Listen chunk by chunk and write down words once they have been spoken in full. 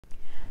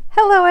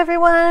Hello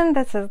everyone,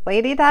 this is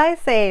Lady Di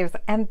Saves,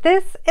 and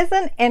this is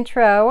an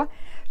intro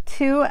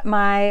to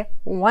my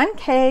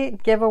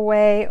 1K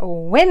giveaway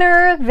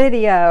winner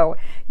video.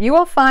 You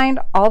will find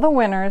all the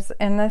winners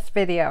in this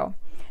video.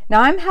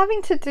 Now I'm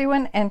having to do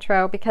an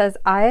intro because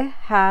I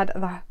had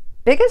the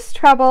biggest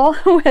trouble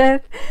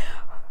with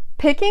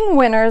picking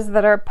winners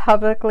that are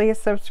publicly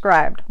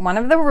subscribed. One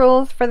of the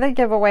rules for the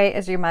giveaway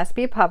is you must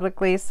be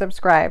publicly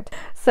subscribed.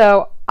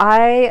 So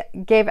I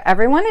gave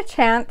everyone a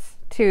chance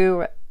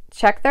to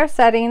check their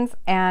settings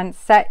and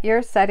set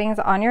your settings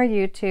on your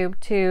YouTube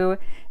to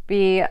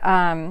be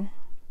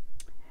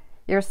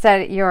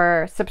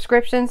your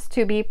subscriptions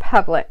to be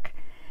public.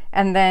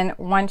 And then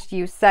once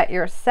you set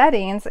your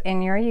settings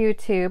in your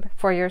YouTube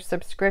for your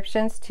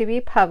subscriptions to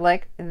be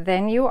public,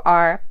 then you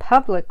are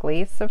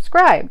publicly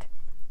subscribed.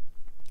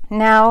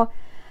 Now,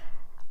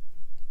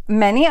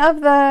 many of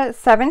the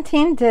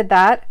 17 did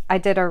that. I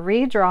did a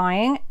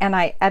redrawing and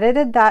I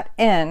edited that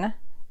in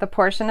the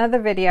portion of the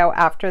video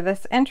after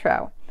this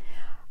intro.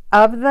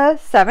 Of the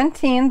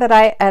 17 that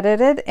I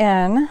edited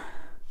in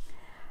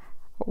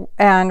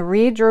and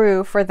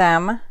redrew for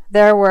them,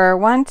 there were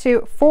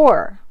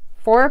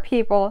four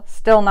people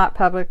still not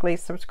publicly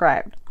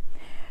subscribed.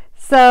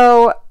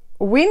 So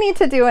we need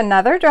to do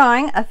another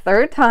drawing a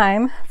third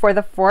time for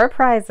the 4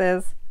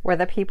 prizes where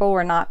the people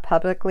were not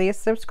publicly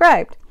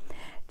subscribed.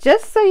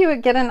 Just so you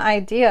would get an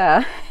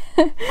idea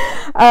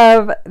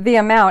of the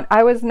amount,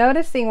 I was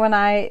noticing when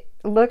I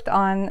looked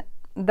on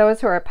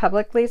those who are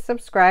publicly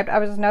subscribed, I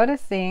was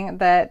noticing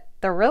that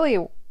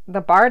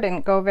the bar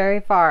didn't go very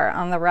far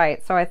on the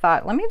right. So I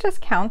thought, let me just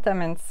count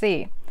them and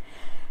see.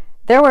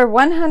 There were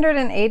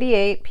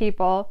 188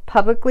 people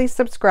publicly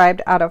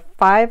subscribed out of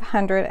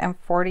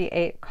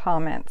 548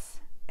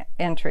 comments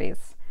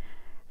entries.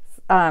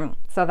 So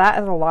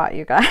that is a lot,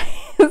 you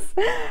guys.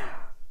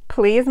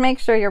 Please make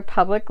sure you're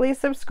publicly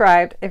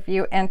subscribed if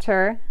you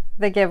enter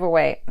the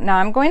giveaway. Now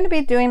I'm going to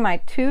be doing my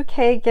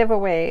 2K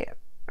giveaway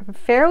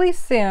fairly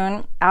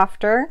soon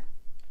after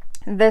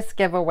this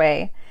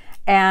giveaway,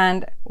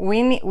 and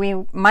we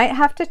might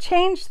have to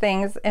change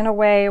things in a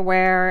way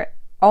where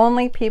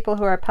only people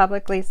who are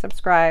publicly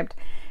subscribed,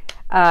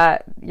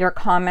 your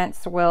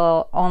comments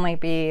will only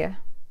be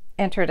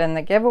entered in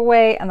the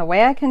giveaway. And the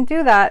way I can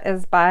do that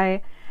is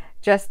by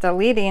just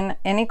deleting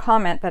any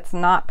comment that's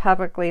not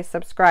publicly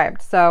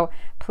subscribed. So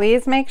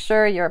please make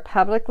sure you're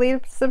publicly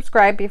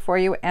subscribed before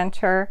you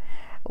enter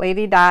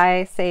Lady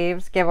Di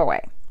Saves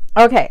giveaway.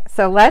 Okay,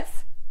 so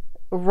let's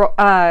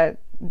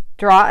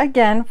draw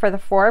again for the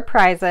 4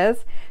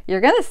 prizes.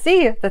 You're going to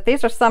see that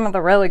these are some of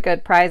the really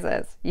good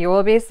prizes. You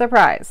will be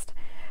surprised.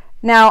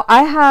 Now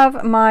I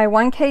have my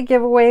 1K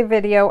giveaway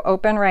video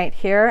open right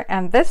here,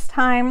 and this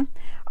time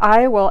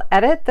I will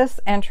edit this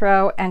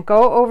intro and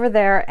go over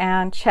there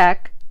and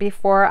check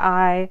before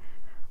I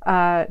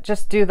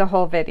just do the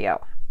whole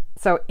video.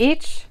 So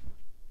each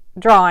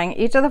of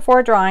the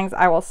 4 drawings,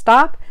 I will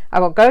stop, I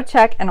will go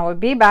check, and I will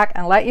be back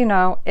and let you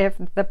know if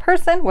the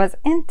person was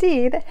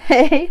indeed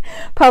a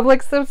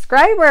public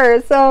subscriber.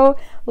 So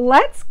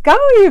let's go,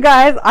 you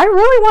guys. I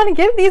really want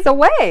to give these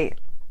away.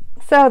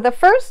 So the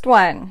first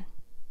one,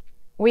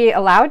 we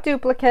allowed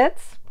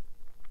duplicates,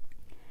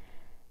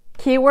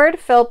 keyword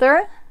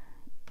filter.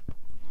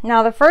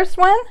 Now the first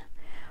one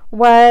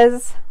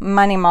was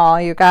Money Mall,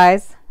 you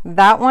guys.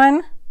 That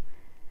one,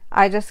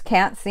 I just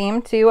can't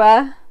seem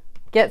to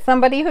get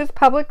somebody who's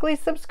publicly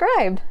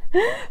subscribed.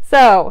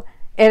 So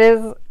it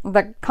is,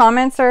 the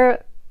comments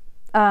are,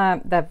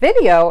 the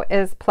video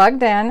is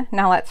plugged in.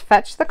 Now let's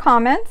fetch the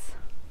comments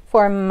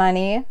for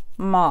Money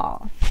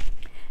Mall.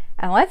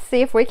 And let's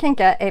see if we can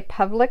get a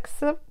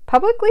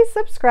publicly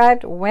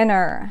subscribed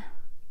winner.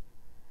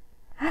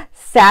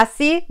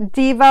 Sassy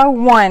Diva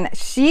 1.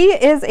 She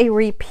is a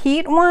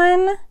repeat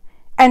one,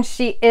 and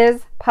she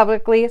is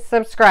publicly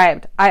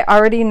subscribed. I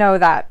already know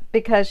that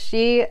because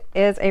she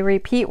is a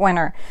repeat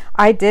winner.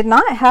 I did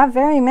not have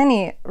very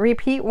many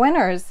repeat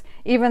winners,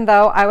 even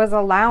though I was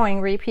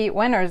allowing repeat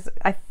winners.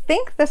 I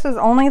think this is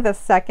only the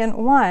second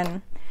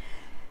one.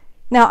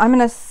 Now I'm going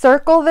to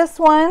circle this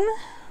one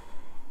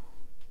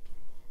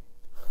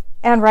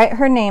and write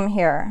her name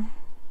here.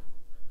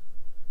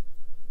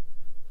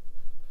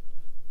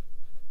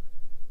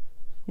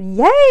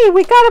 Yay,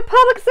 we got a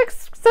public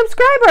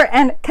subscriber,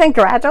 and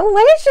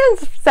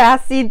congratulations,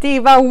 Sassy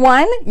Diva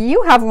 1.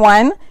 You have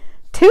won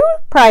 2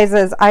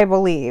 prizes, I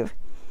believe.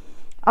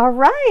 All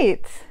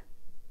right.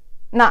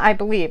 Not I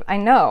believe, I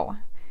know.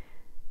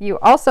 You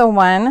also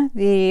won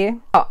the,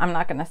 oh, I'm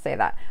not going to say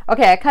that.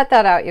 Okay, I cut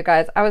that out, you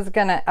guys. I was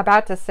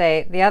about to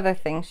say the other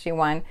thing she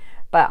won,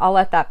 but I'll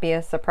let that be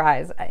a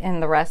surprise in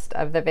the rest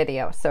of the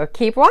video. So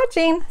keep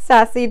watching,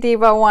 Sassy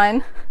Diva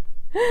 1.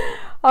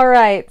 All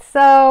right,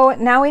 so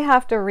now we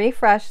have to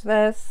refresh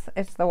this.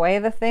 It's the way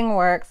the thing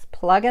works.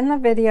 Plug in the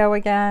video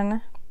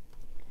again,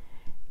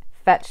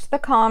 fetch the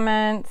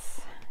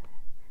comments,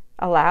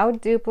 allow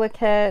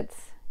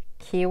duplicates,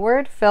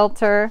 keyword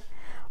filter.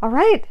 All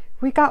right,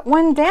 we got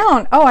one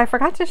down. Oh, I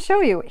forgot to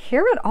show you.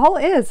 Here it all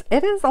is.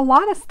 It is a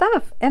lot of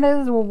stuff. It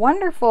is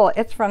wonderful.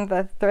 It's from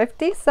the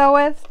Thrifty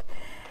Sewist.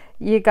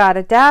 You got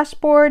a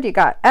dashboard, you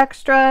got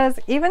extras,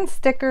 even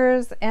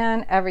stickers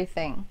and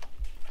everything.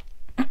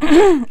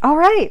 All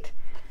right.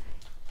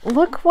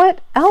 Look what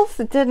else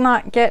did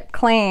not get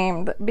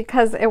claimed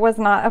because it was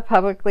not a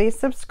publicly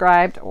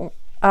subscribed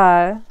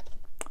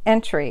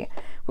entry.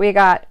 We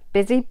got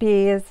Busy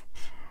Bees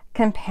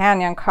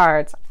companion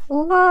cards.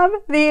 Love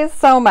these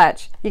so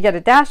much. You get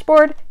a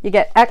dashboard, you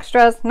get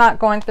extras, not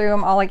going through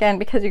them all again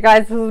because you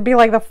guys, this will be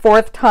like the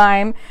 4th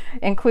time,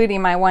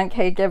 including my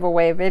 1K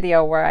giveaway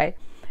video where I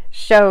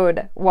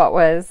showed what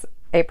was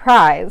a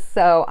prize.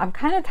 So I'm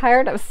kind of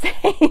tired of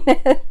saying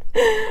it.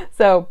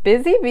 So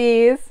Busy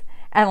Bees,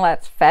 and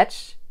let's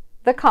fetch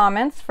the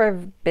comments for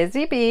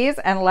Busy Bees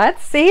and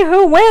let's see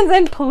who wins,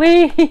 and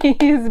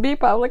please be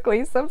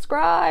publicly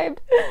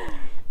subscribed.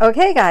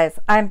 Okay guys,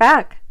 I'm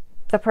back.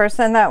 The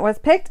person that was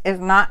picked is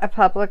not a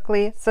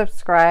publicly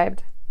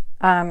subscribed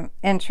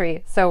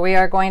entry. So we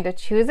are going to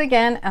choose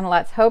again, and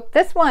let's hope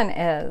this one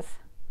is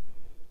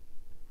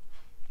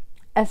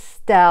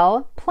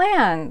Estelle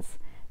Plans.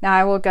 Now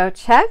I will go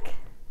check.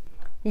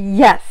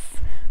 Yes,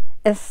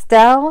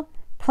 Estelle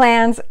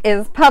Plans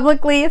is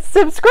publicly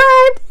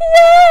subscribed.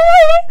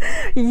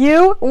 Yay!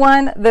 You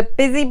won the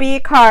Busy Bee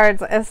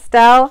cards,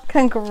 Estelle.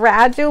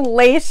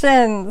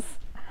 Congratulations.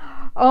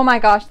 Oh my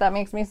gosh, that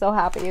makes me so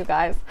happy, you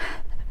guys.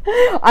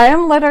 I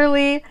am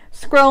literally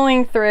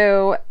scrolling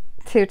through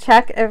to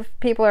check if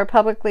people are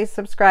publicly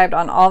subscribed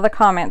on all the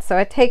comments, so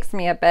it takes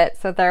me a bit.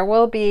 So there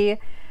will be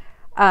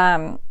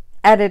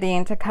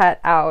editing to cut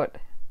out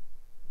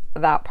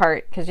that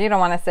part because you don't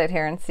want to sit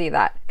here and see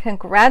that.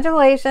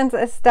 Congratulations,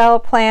 Estelle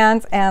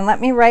Plans, and let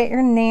me write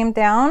your name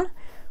down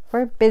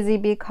for Busy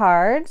Bee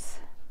cards.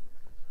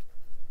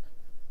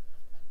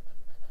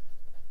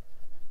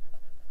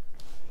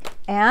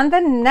 And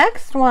the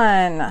next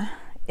one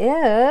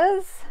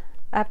is,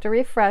 I have to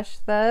refresh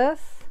this.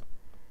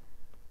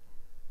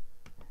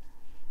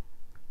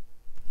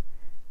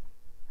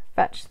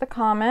 Fetch the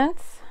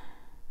comments,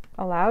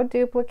 allow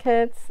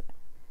duplicates,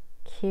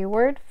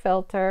 keyword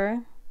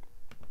filter.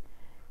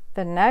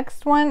 The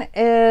next one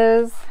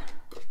is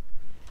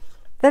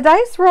the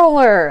dice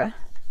roller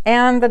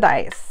and the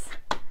dice.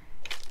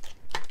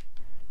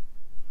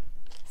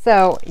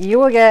 So you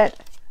will get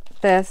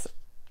this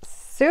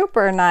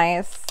super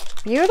nice,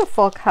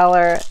 beautiful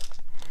color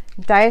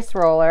dice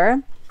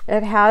roller.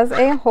 It has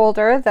a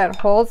holder that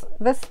holds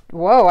this.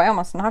 Whoa, I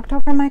almost knocked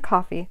over my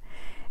coffee.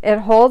 It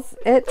holds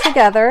it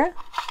together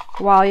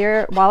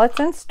while it's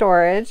in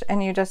storage,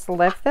 and you just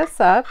lift this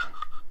up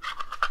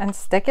and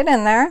stick it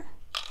in there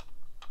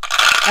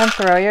and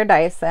throw your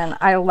dice in.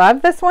 I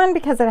love this one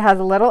because it has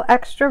a little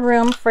extra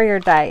room for your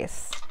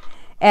dice.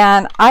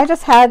 And I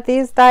just had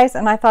these dice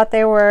and I thought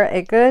they were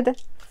a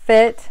good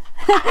fit.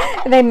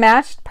 They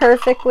matched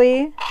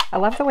perfectly. I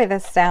love the way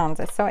this sounds.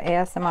 It's so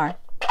ASMR.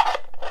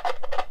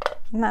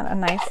 Isn't that a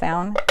nice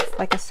sound? It's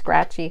like a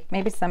scratchy.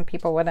 Maybe some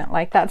people wouldn't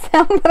like that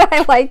sound, but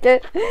I like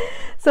it.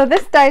 So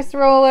this dice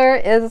roller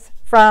is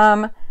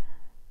from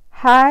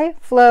High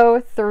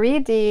Flow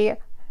 3D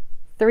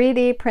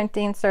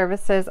printing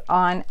services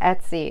on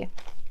Etsy.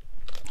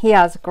 He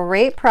has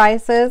great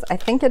prices. I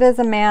think it is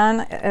a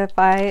man, if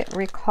I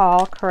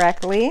recall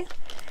correctly.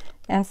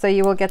 And so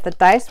you will get the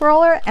dice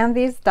roller and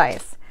these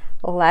dice.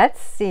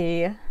 Let's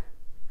see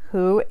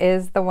who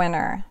is the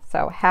winner.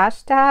 So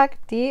hashtag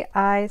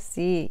DICE.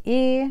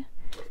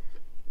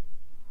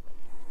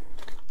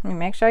 Let me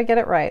make sure I get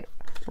it right.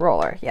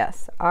 Roller,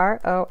 yes,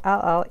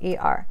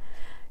 ROLLER.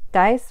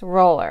 Dice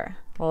roller.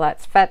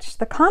 Let's fetch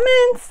the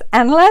comments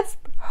and let's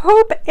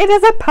hope it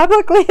is a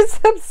publicly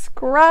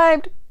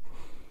subscribed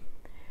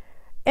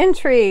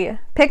entry.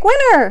 Pick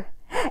winner,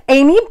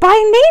 Amy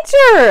by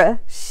Nature.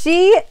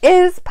 She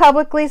is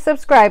publicly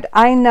subscribed.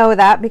 I know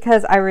that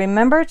because I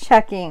remember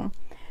checking.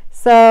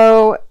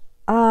 So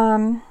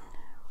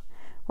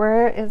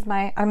where is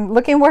my, I'm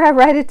looking where I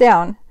write it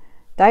down.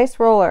 Dice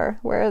roller,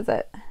 where is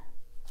it?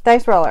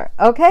 Dice roller.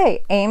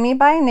 Okay, Amy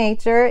by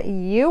Nature,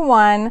 you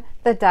won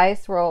the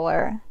dice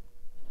roller.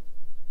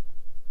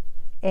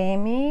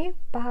 Amy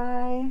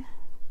by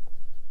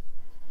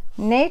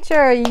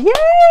Nature.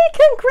 Yay!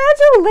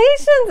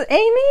 Congratulations,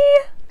 Amy!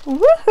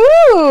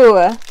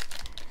 Woohoo!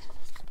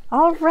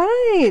 All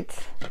right.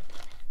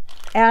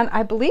 And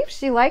I believe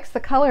she likes the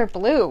color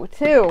blue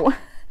too.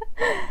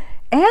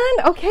 And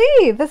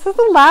okay, this is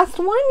the last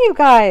one, you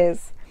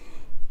guys.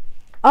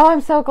 Oh,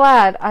 I'm so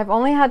glad. I've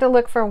only had to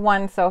look for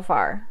one so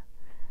far.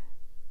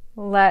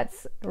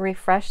 Let's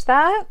refresh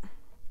that.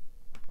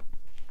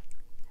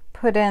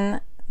 Put in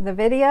the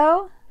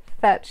video,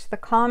 fetch the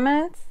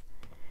comments,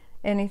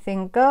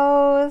 anything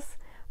goes.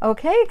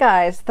 Okay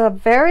guys, the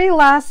very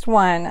last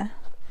one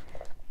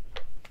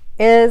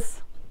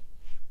is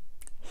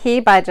He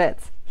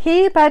Budgets.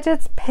 He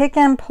Budgets Pick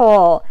and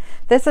Pull.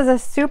 This is a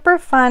super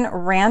fun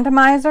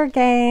randomizer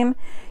game.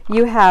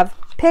 You have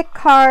pick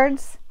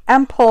cards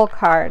and pull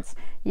cards.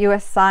 You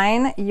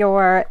assign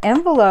your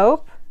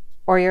envelope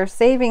or your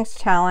savings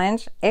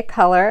challenge a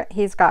color.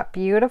 He's got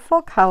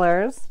beautiful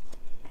colors.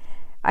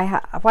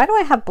 why do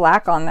I have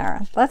black on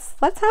there? Let's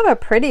have a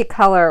pretty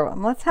color.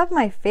 Let's have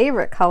my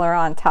favorite color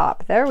on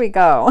top. There we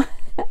go.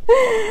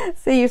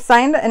 So you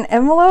signed an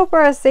envelope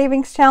or a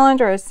savings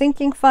challenge or a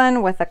sinking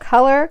fund with a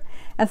color.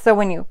 And so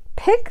when you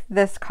pick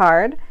this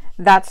card,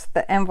 that's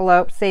the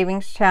envelope,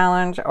 savings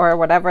challenge, or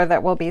whatever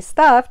that will be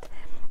stuffed.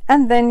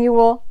 And then you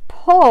will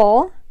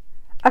pull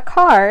a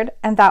card,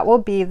 and that will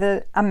be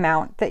the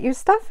amount that you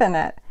stuff in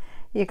it.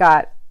 You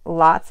got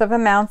lots of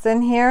amounts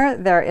in here.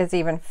 There is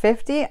even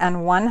 50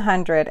 and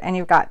 100, and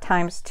you've got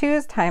times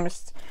 2s,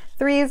 times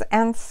 3s,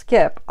 and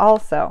skip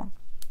also.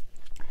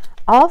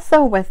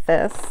 Also with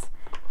this,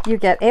 you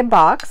get a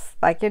box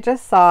like you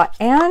just saw,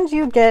 and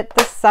you get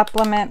the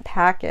supplement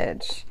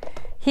package.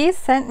 He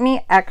sent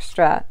me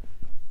extra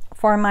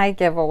for my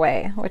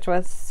giveaway, which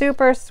was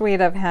super sweet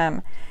of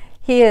him.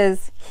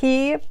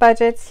 He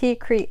budgets, he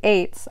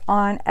creates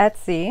on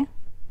Etsy.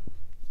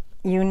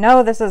 You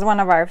know this is one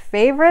of our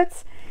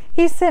favorites.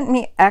 He sent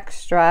me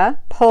extra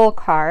pull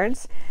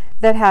cards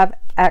that have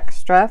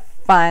extra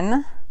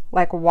fun,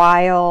 like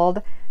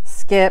wild,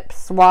 skip,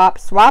 swap.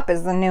 Swap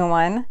is the new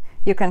one.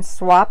 You can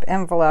swap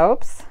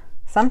envelopes.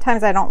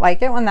 Sometimes I don't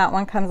like it when that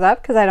one comes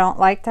up because I don't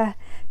like to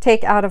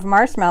take out of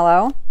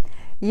marshmallow.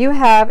 You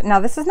have, now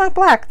this is not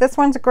black, this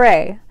one's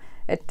gray.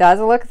 It does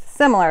look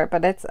similar,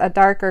 but it's a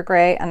darker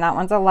gray, and that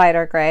one's a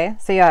lighter gray.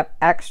 So you have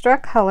extra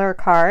color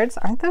cards.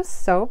 Aren't those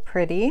so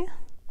pretty?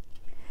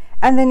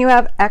 And then you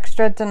have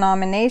extra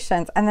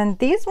denominations. And then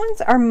these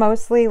ones are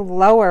mostly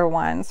lower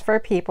ones for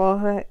people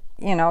who,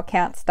 you know,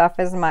 can't stuff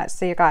as much.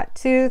 So you got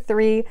 2,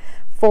 3,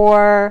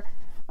 4,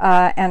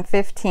 and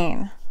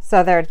 15.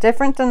 So they're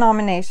different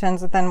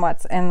denominations than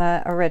what's in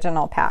the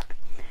original pack.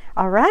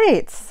 All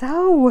right,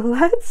 so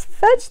let's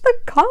fetch the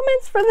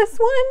comments for this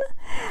one.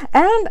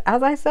 And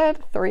as I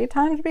said 3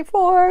 times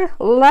before,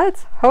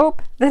 let's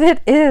hope that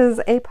it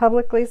is a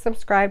publicly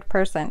subscribed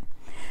person.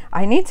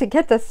 I need to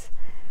get this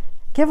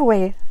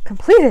giveaway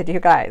completed, you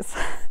guys.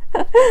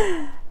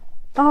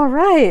 All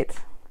right.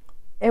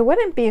 It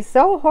wouldn't be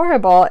so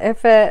horrible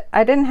if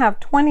I didn't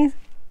have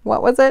 27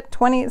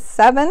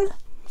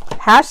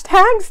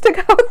 hashtags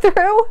to go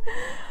through.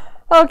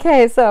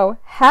 Okay, so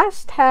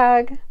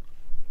hashtag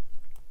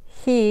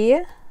he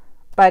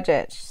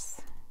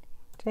budgets,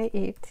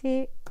 Jets,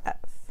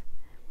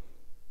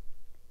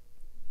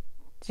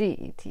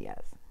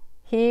 Gets,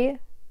 he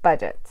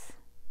budgets.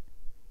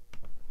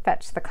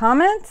 Fetch the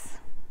comments.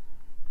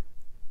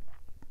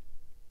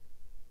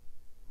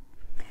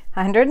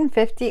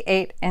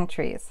 158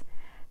 entries.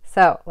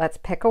 So let's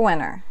pick a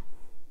winner.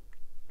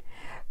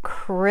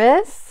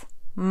 Chris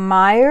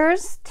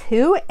Myers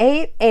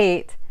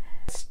 288.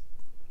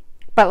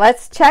 But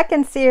let's check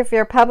and see if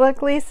you're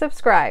publicly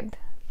subscribed.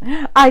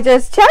 I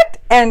just checked,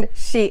 and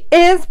she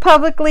is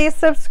publicly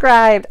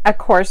subscribed. Of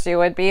course you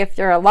would be if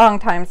you're a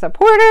longtime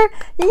supporter.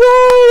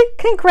 Yay!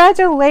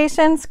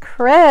 Congratulations,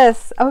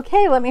 Chris.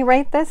 Okay, let me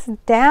write this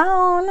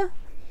down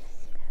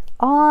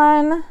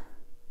on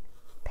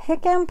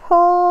Pick and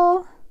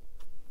Pull.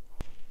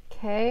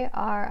 KRISMYERS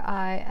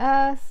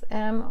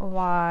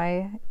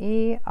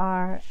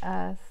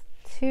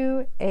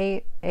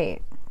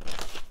 288.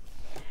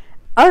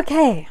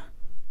 Okay.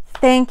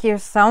 Thank you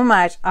so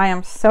much. I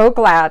am so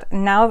glad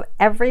now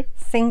every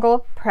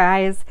single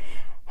prize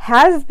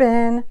has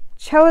been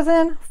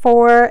chosen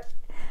for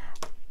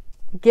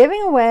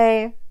giving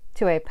away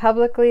to a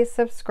publicly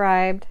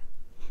subscriber.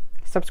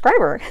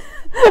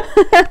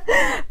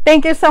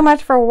 Thank you so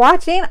much for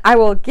watching. I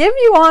will give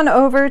you on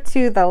over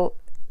to the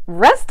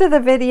rest of the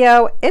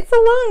video. It's a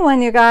long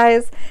one, you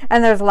guys,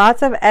 and there's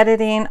lots of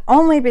editing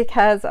only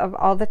because of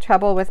all the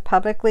trouble with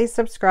publicly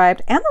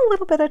subscribed and a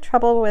little bit of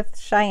trouble with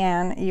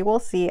Cheyenne. You will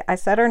see I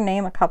said her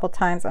name a couple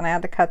times and I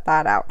had to cut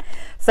that out.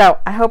 So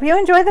I hope you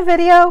enjoy the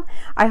video.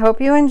 I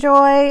hope you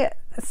enjoy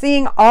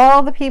seeing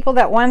all the people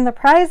that won the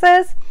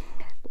prizes.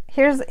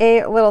 Here's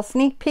a little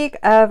sneak peek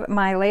of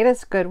my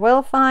latest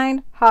Goodwill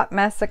find, Hot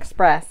Mess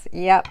Express.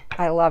 Yep,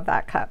 I love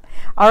that cup.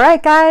 All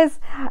right, guys,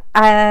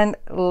 and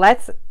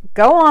let's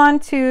go on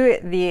to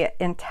the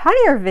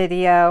entire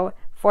video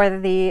for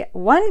the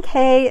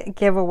 1K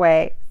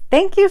giveaway.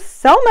 Thank you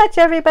so much,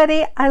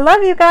 everybody. I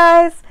love you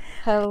guys.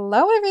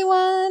 Hello,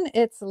 everyone.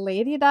 It's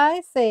Lady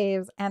Di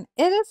Saves, and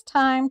it is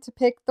time to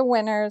pick the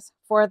winners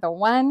for the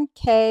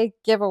 1K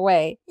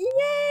giveaway.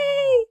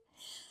 Yay!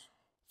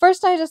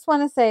 First, I just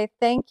want to say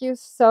thank you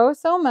so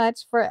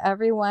much for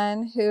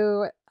everyone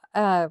who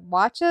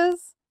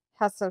watches,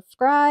 has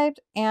subscribed,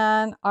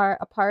 and are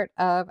a part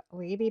of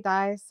Lady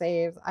Di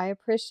Saves. I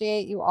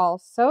appreciate you all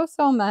so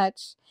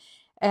much,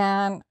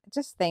 and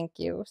just thank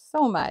you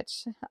so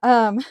much.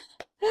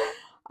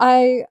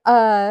 I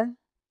am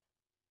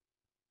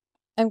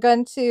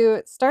going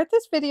to start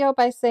this video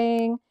by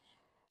saying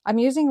I'm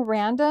using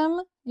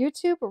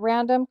YouTube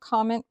random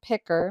comment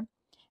picker.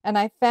 And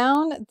I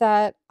found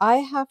that I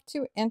have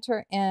to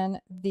enter in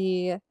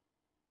the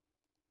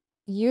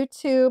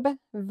YouTube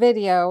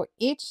video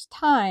each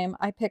time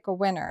I pick a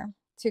winner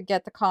to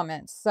get the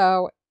comments.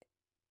 So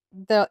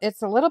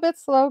it's a little bit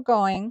slow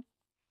going.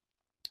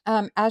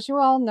 As you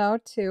all know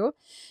too,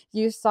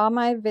 you saw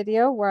my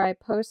video where I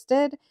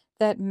posted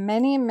that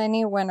many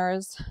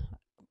winners,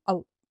 a,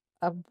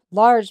 a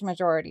large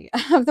majority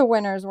of the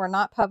winners were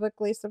not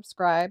publicly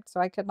subscribed, so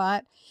I could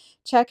not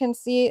check and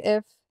see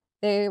if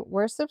they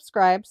were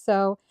subscribed.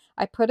 So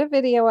I put a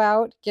video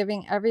out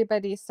giving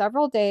everybody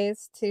several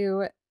days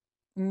to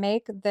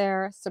make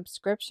their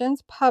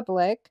subscriptions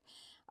public.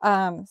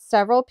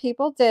 Several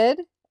people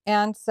did,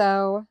 and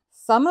so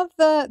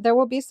there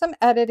will be some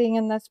editing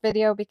in this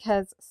video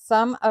because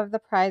some of the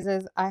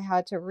prizes I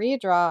had to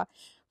redraw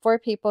for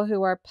people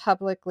who are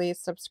publicly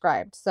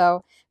subscribed.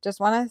 So just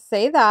want to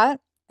say that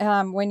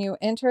when you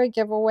enter a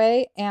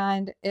giveaway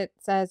and it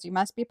says you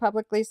must be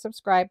publicly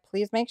subscribed,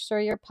 please make sure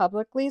you're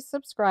publicly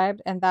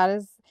subscribed, and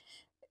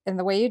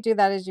the way you do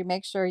that is you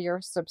make sure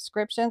your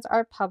subscriptions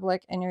are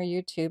public in your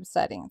YouTube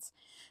settings.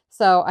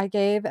 So I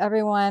gave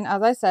everyone,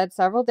 as I said,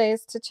 several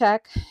days to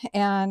check,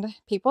 and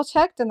people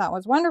checked, and that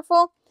was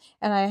wonderful.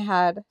 And I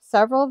had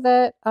several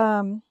that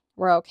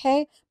were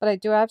okay, but I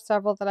do have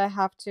several that I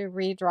have to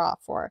redraw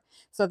for.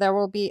 So there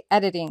will be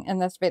editing in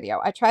this video.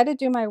 I try to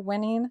do my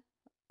winning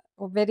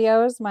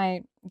videos,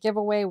 my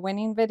giveaway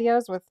winning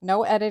videos with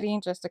no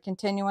editing, just a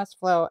continuous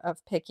flow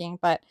of picking,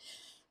 but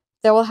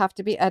there will have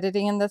to be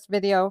editing in this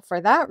video for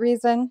that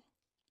reason.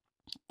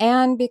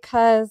 And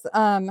because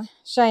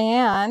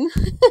Cheyenne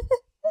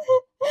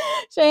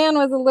Cheyenne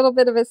was a little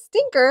bit of a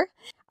stinker,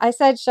 I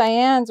said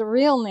Cheyenne's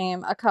real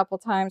name a couple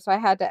times, so I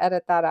had to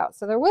edit that out.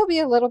 So there will be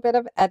a little bit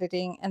of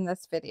editing in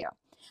this video.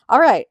 All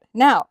right,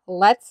 now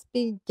let's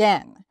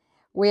begin.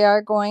 We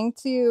are going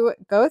to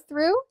go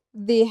through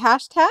the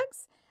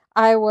hashtags.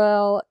 I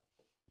will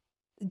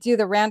do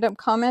the random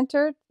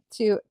commenter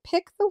to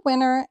pick the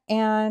winner,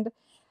 and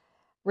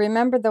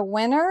remember, the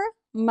winner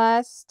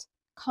must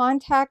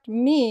contact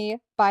me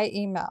by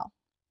email.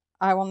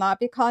 I will not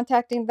be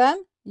contacting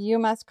them. You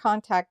must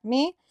contact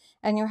me,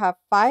 and you have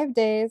 5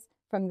 days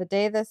from the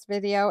day this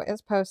video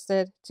is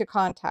posted to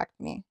contact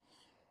me.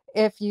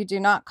 If you do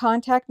not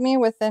contact me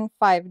within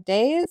 5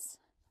 days,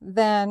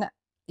 then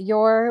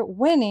your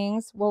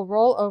winnings will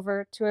roll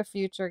over to a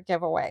future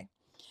giveaway.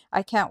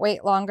 I can't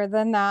wait longer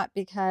than that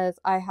because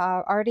I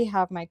already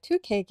have my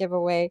 2K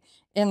giveaway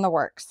in the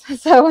works.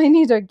 So I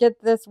need to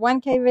get this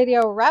 1K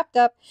video wrapped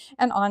up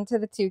and on to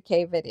the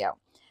 2K video.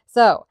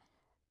 So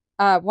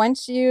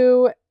once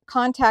you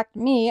contact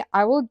me,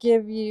 I will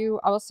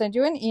send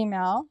you an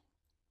email,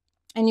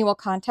 and you will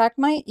contact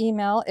my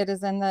email. It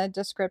is in the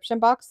description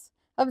box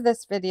of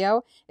this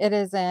video. It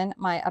is in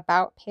my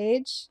about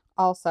page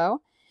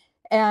also.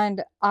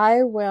 And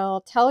I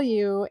will tell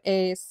you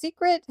a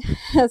secret,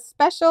 a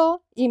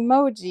special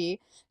emoji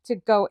to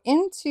go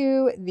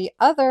into the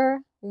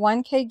other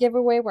 1K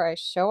giveaway where I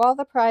show all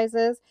the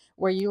prizes,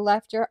 where you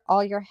left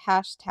all your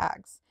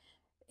hashtags.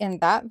 In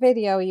that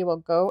video, you will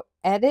go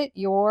edit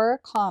your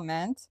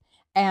comment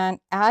and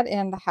add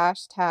in the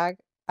hashtag,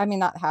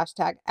 not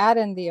hashtag, add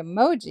in the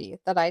emoji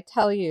that I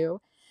tell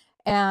you.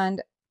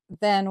 And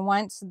then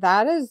once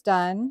that is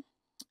done,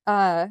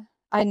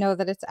 I know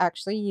that it's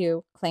actually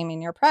you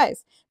claiming your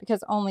prize,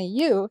 because only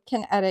you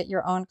can edit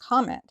your own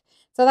comment.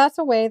 So that's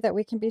a way that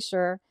we can be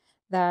sure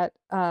that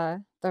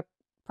the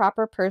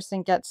proper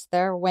person gets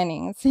their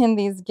winnings in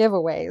these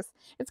giveaways.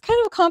 It's kind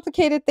of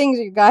complicated things,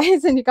 you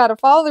guys, and you got to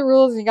follow the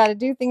rules, and you got to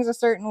do things a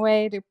certain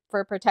way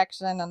for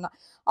protection and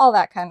all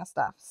that kind of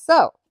stuff.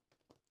 So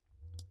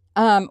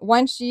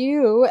once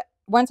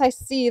I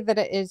see that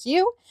it is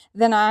you,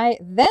 then I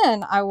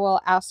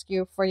will ask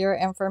you for your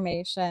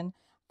information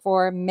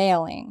for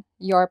mailing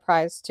your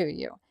prize to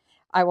you.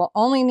 I will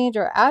only need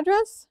your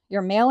address,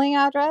 your mailing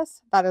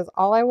address. That is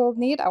all I will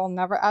need. I will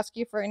never ask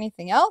you for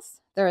anything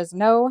else. There is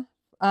no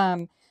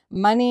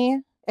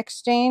money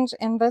exchange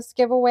in this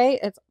giveaway.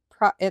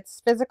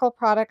 It's physical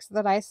products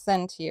that I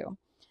send to you.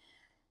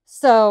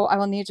 So I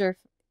will need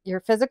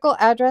your physical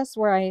address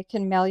where I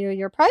can mail you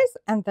your prize,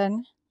 and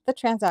then the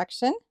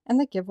transaction and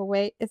the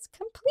giveaway is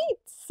complete.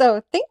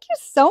 So thank you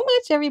so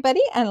much,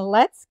 everybody, and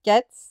let's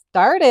get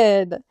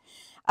started.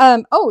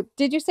 Oh,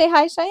 did you say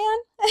hi,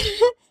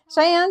 Cheyenne?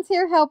 Cheyenne's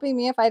here helping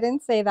me if I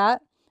didn't say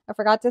that. I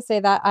forgot to say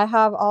that. I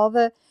have all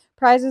the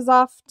prizes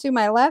off to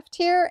my left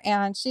here,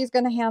 and she's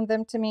going to hand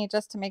them to me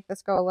just to make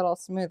this go a little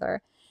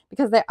smoother,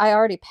 because I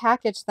already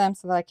packaged them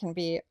so that I can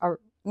be,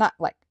 not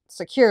like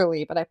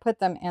securely, but I put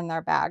them in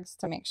their bags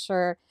to make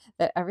sure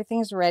that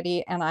everything's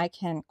ready and I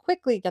can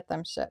quickly get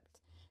them shipped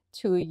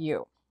to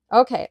you.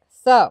 Okay,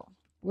 so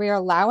we're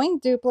allowing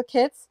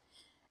duplicates.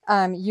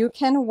 You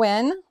can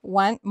win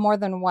more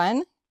than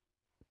one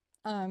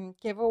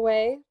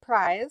giveaway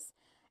prize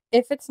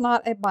if it's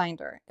not a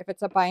binder. If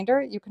it's a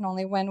binder, you can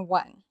only win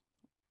one.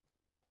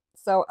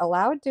 So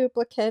allow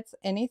duplicates,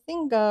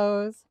 anything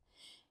goes,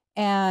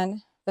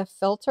 and the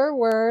filter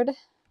word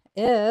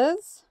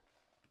is,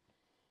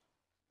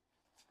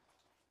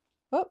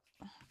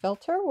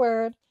 filter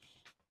word.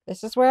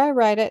 This is where I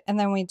write it, and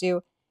then we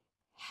do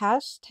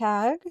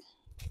hashtag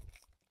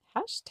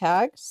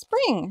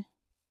spring.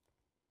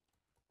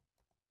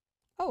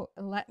 Oh,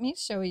 let me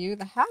show you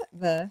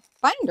the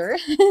binder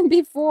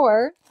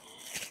before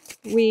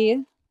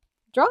we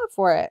draw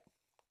for it.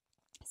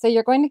 So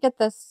you're going to get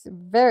this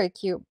very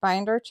cute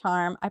binder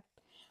charm.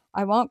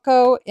 I won't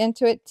go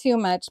into it too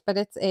much, but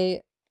it's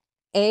a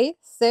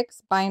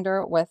A6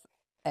 binder with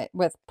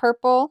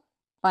purple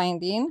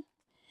binding.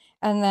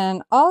 And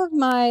then all of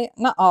my,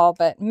 not all,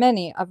 but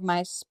many of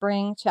my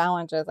spring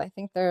challenges. I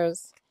think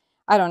there's,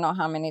 I don't know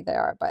how many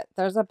there are, but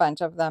there's a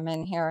bunch of them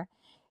in here.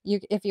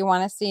 If you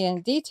want to see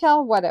in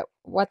detail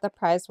what the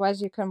prize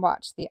was, you can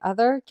watch the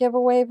other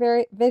giveaway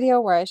video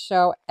where I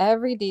show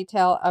every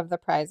detail of the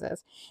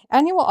prizes.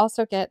 And you will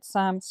also get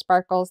some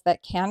sparkles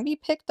that can be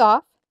picked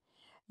off.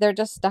 They're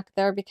just stuck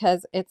there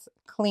because it's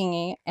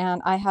clingy.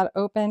 And I had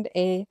opened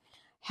a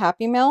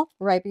Happy Mail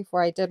right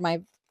before I did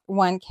my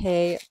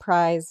 1K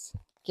prize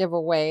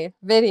giveaway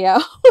video.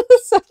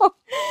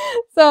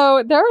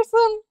 so there are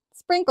some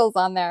sprinkles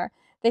on there.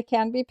 They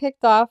can be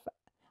picked off.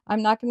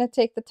 I'm not going to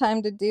take the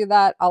time to do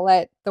that. I'll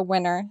let the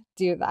winner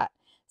do that.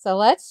 So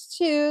let's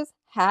choose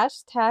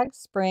hashtag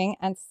spring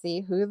and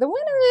see who the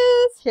winner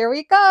is. Here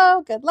we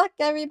go. Good luck,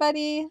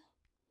 everybody.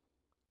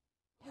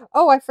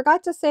 Oh, I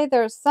forgot to say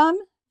there's some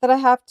that I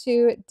have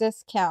to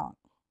discount.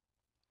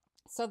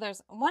 So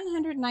there's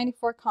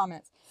 194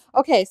 comments.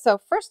 Okay, so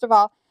first of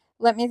all,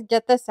 let me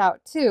get this out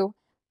too.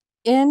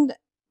 In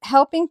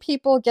helping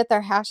people get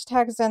their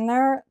hashtags in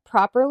there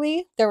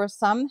properly, there were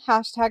some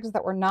hashtags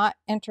that were not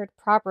entered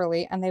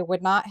properly and they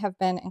would not have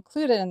been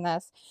included in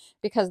this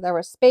because there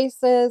were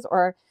spaces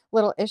or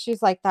little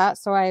issues like that.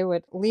 So I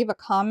would leave a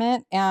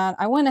comment and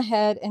I went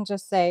ahead and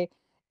just say,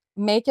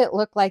 make it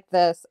look like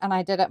this. And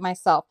I did it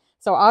myself.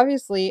 So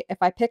obviously, if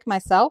I pick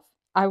myself,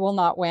 I will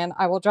not win.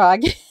 I will draw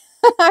again.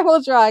 I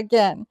will draw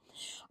again.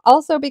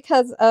 Also,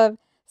 because of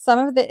some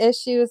of the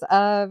issues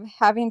of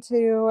having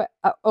to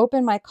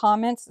open my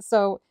comments.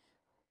 So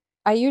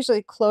I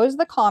usually close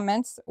the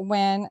comments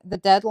when the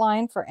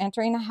deadline for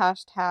entering a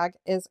hashtag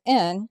is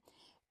in.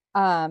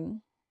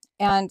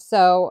 And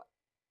so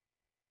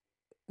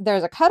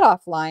there's a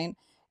cutoff line.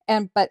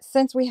 But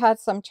since we had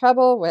some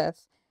trouble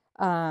with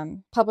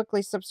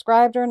publicly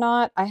subscribed or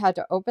not, I had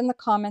to open the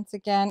comments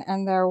again.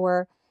 And there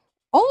were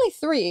only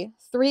three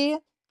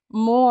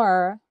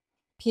more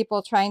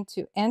people trying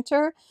to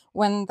enter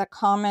when the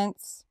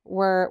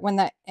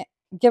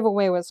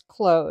giveaway was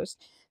closed.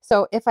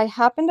 So if I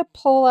happen to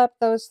pull up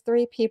those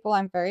 3 people,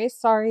 I'm very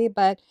sorry,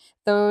 but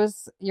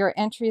your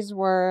entries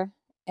were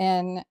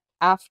in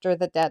after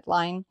the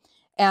deadline.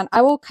 And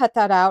I will cut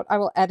that out. I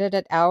will edit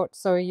it out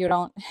so you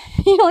don't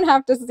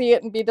have to see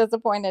it and be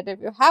disappointed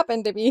if you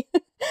happen to be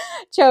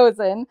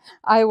chosen.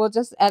 I will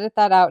just edit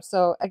that out.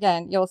 So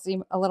again, you'll see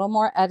a little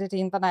more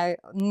editing than I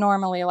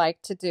normally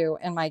like to do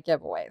in my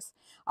giveaways.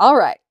 All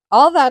right,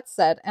 all that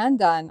said and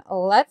done,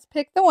 let's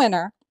pick the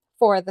winner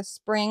for the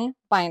spring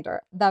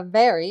binder, the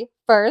very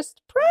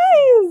first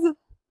prize.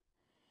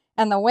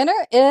 And the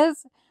winner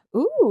is,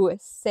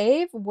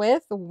 Save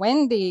with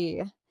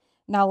Wendy.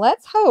 Now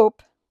let's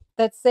hope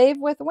that Save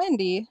with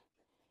Wendy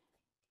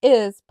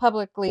is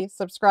publicly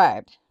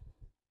subscribed.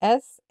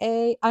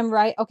 I'm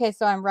right. Okay,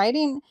 so I'm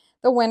writing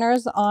the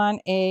winners on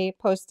a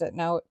post-it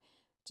note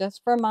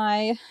just for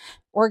my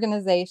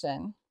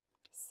organization.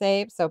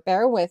 Save, so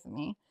bear with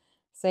me.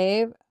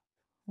 Save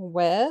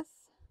with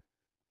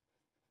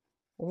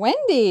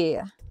Wendy.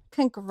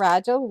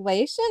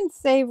 Congratulations,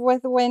 Save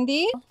with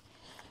Wendy.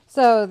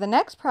 So the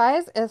next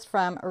prize is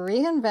from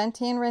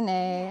Reinventing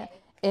Renee.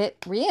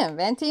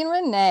 Reinventing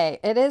Renee.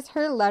 It is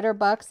her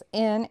letterbox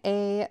in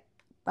a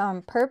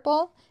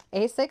purple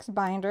A6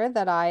 binder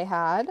that I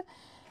had.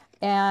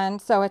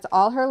 And so it's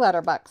all her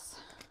letterbucks.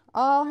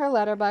 All her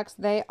letterbucks.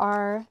 They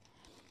are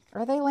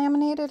they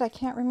laminated? I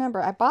can't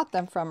remember. I bought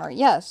them from her.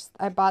 Yes,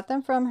 I bought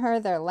them from her.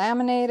 They're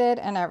laminated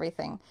and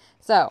everything.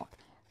 So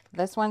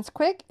this one's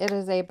quick. It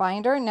is a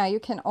binder. Now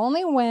you can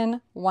only win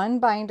 1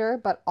 binder,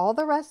 but all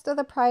the rest of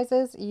the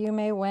prizes, you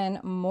may win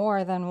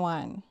more than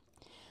 1.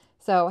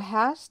 So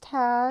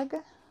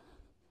hashtag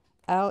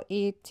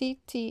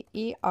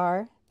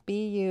LETTERBUCKS.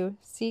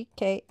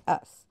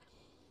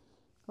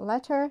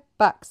 Letter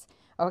bucks.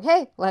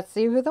 Okay, let's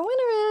see who the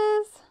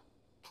winner is.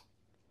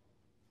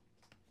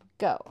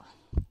 Go.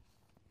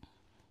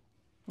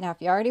 Now,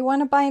 if you already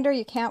won a binder,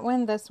 you can't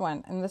win this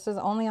one. And this is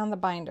only on the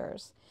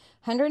binders.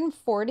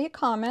 140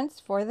 comments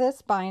for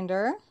this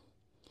binder.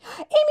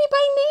 Amy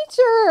by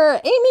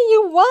Nature! Amy,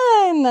 you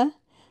won!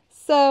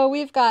 So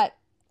we've got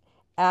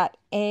at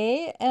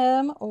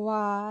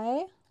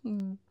AMY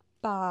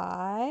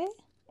by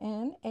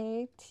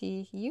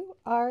NATURE.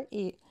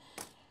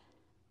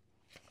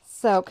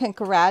 So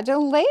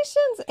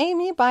congratulations,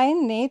 Amy by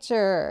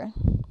Nature.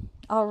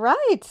 All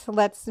right,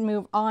 let's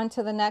move on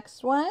to the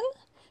next one.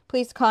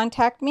 Please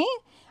contact me.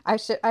 I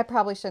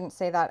probably shouldn't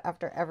say that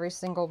after every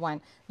single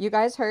one. You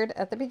guys heard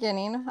at the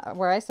beginning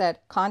where I said,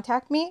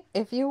 contact me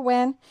if you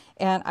win,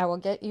 and I will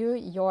get you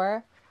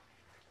your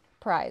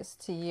prize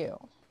to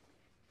you.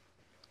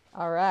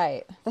 All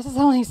right. This is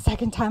only the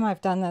 2nd time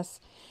I've done this,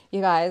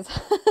 you guys.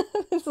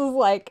 This is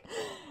like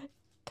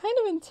kind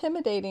of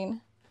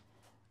intimidating.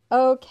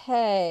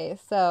 Okay,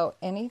 so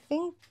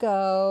anything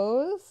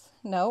goes.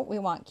 No, we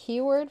want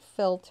keyword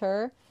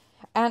filter.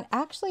 And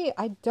actually,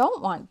 I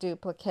don't want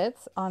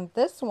duplicates on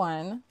this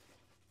one.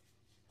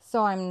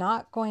 So I'm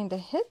not going to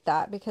hit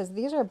that because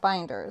these are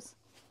binders.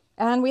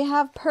 And we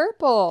have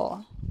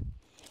purple.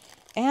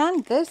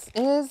 And this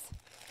is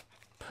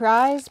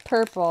prize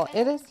purple. That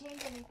It is. doesn't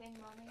change anything,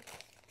 Mommy,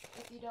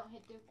 if you don't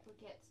hit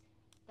duplicates.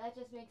 That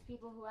just makes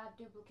people who have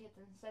duplicates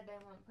and said they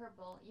want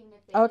purple, even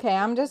if they Okay,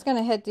 I'm just going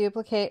to hit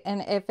duplicate.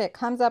 And if it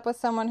comes up with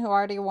someone who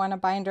already won a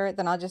binder,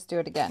 then I'll just do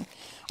it again.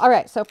 All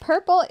right, so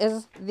purple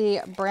is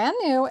the brand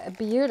new,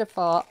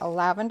 beautiful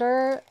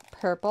lavender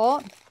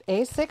purple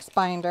A6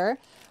 binder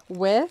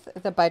with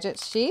the budget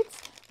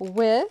sheets,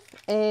 with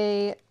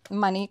a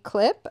money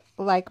clip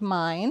like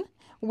mine,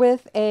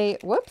 with a,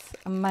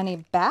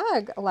 money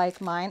bag like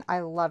mine. I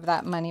love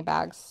that money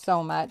bag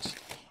so much.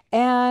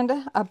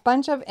 And a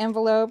bunch of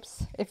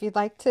envelopes. If you'd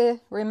like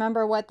to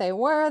remember what they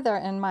were, they're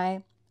in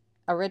my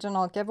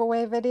original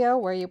giveaway video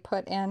where you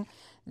put in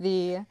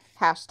the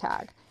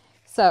hashtag.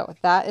 So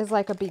that is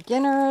like a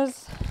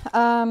beginner's,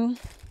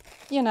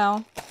 you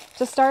know,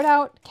 to start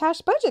out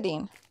cash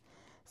budgeting.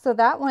 So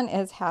that one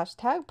is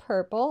hashtag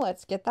purple.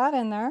 Let's get that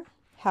in there.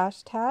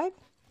 Hashtag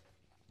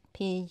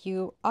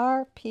Purple.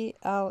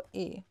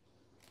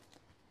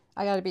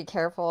 I got to be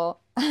careful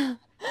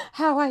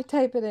how I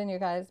type it in, you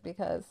guys,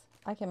 because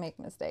I can make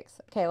mistakes.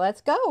 Okay,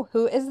 let's go.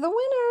 Who is the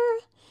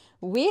winner?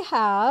 We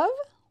have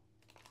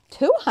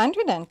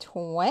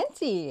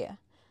 220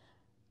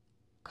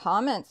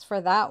 comments for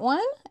that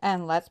one.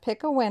 And let's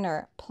pick a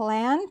winner.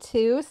 Plan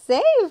to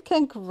save.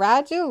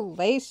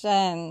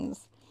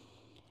 Congratulations.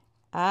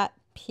 At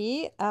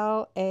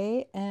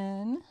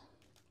PLAN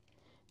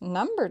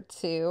number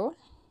 2.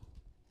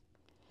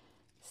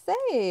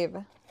 Save.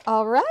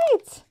 All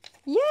right.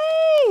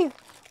 Yay.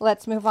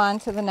 Let's move on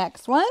to the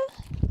next one.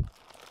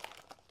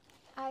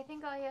 I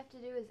think all you have to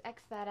do is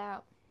X that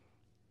out.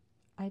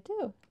 I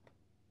do.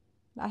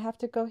 I have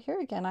to go here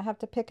again. I have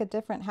to pick a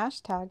different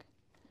hashtag.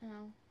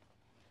 Oh.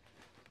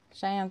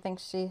 Cheyenne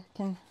thinks she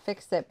can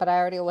fix it, but I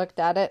already looked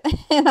at it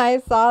and I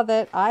saw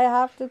that I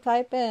have to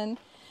type in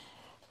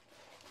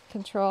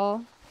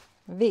Control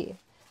V.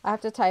 I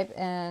have to type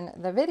in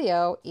the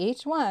video,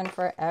 each one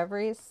for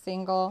every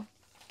single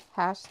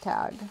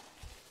hashtag.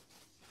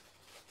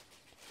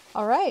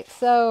 All right,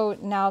 so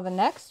now the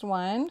next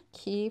one,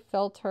 key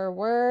filter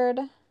word.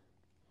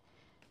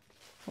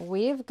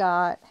 We've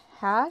got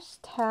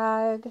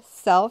hashtag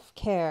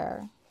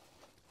self-care.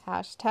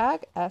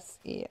 Hashtag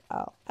SELFCARE.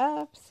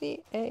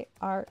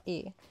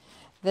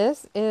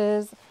 This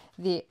is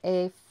the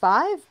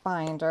A5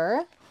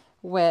 binder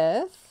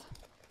with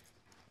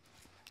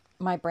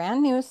my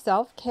brand new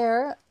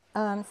self-care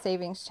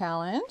savings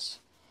challenge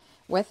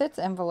with its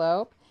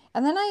envelope.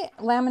 And then I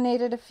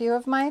laminated a few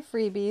of my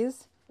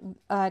freebies.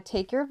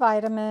 Take your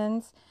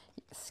vitamins,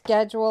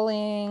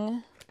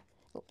 scheduling.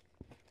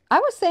 I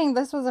was saying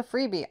this was a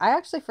freebie. I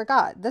actually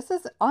forgot. This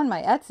is on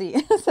my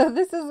Etsy. So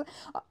this is,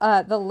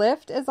 the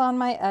lift is on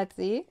my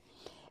Etsy.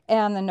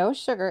 And the no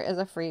sugar is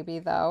a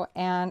freebie though.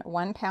 And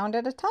 1 pound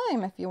at a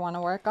time if you want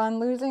to work on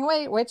losing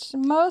weight, which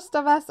most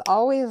of us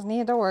always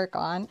need to work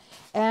on.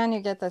 And you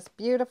get this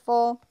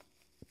beautiful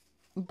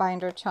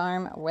binder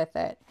charm with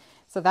it.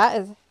 So that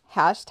is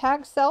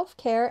hashtag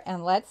self-care.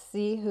 And let's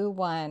see who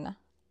won.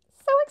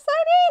 So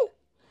exciting.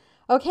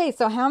 Okay,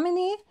 so how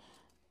many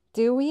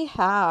do we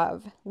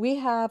have? We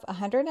have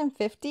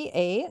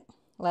 158.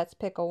 Let's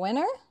pick a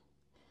winner.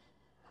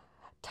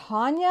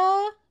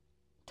 Tanya's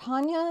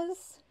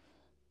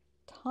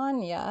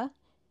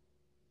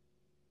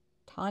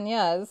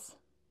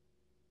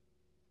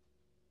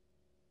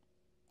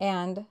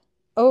and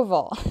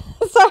oval.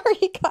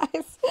 Sorry,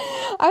 guys.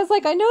 I was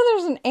like, I know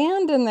there's an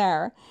and in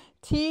there.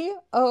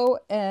 TONYA.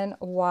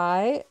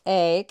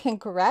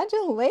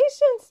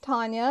 Congratulations,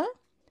 Tanya.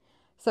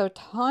 So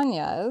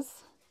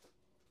Tanya's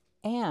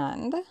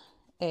and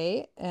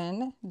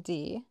ANDOVAL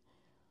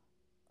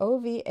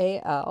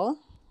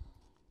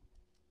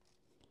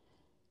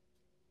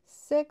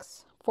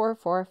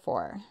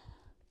 6444.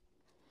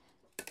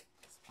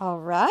 All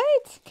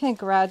right,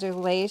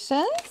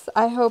 congratulations.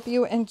 I hope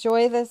you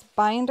enjoy this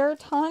binder,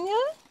 Tanya.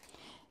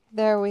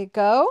 There we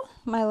go,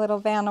 my little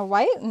Vanna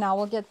White. Now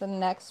we'll get the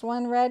next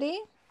one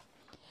ready.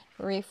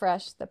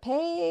 Refresh the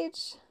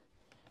page,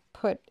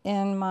 put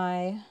in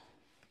my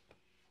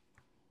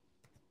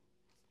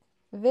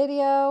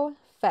video,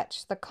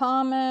 fetch the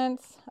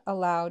comments,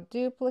 allow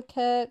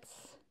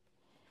duplicates,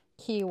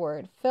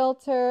 keyword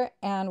filter,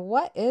 and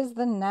what is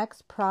the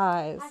next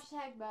prize?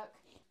 Hashtag book.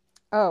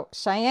 Oh,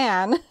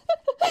 Cheyenne.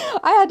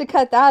 I had to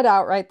cut that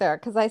out right there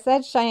because I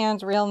said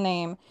Cheyenne's real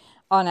name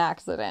on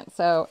accident.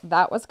 So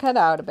that was cut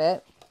out a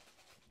bit.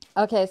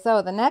 Okay,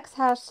 so the next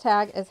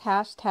hashtag is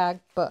hashtag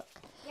book.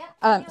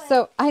 Yep,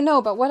 so I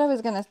know, but what I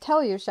was going to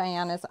tell you,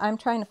 Cheyenne, is I'm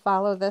trying to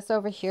follow this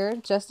over here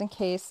just in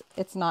case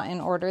it's not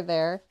in order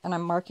there. And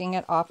I'm marking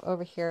it off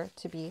over here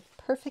to be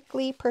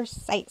perfectly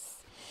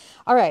precise.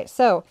 All right,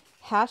 so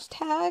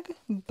hashtag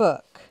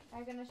book. Are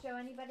you going to show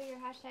anybody your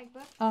hashtag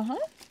book? Uh-huh.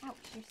 Ouch,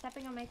 you're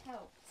stepping on my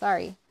toe.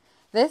 Sorry.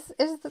 This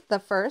is the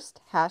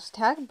first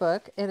hashtag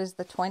book. It is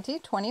the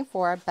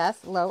 2024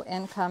 Best Low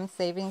Income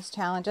Savings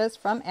Challenges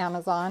from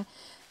Amazon.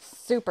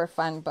 Super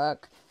fun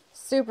book.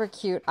 Super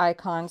cute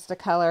icons to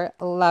color.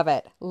 Love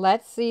it.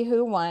 Let's see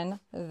who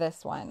won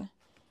this one.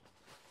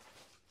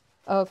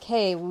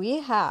 Okay, we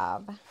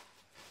have,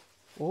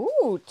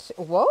 whoa,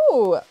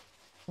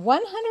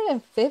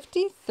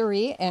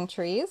 153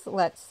 entries.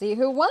 Let's see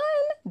who won.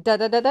 Da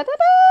da da da da da.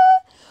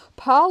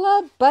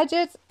 Paula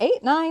Budgets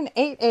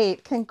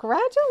 8988.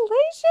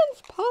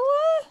 Congratulations,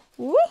 Paula.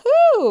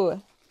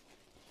 Woohoo.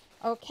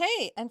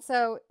 Okay, and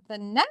so the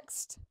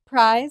next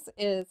prize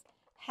is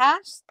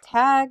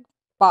hashtag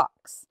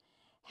box.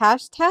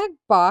 Hashtag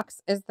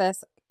box is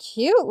this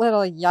cute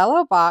little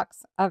yellow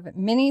box of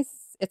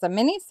it's a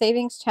mini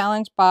savings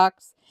challenge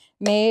box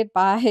made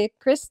by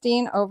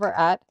Christine over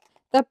at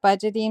the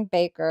Budgeting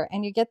Baker.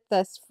 And you get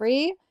this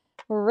free,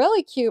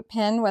 really cute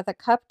pin with a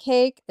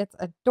cupcake. It's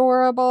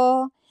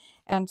adorable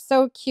and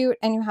so cute.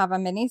 And you have a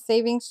mini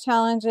savings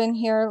challenge in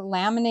here,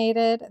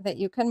 laminated, that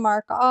you can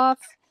mark off.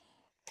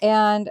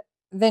 And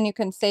then you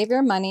can save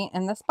your money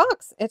in this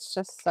box. It's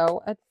just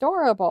so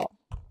adorable.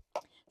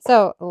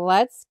 So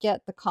let's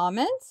get the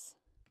comments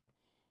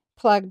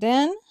plugged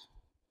in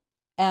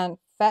and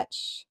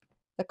fetch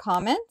the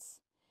comments,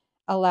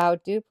 allow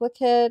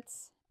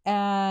duplicates,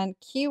 and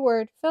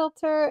keyword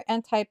filter,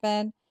 and type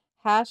in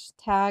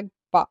hashtag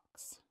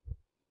box.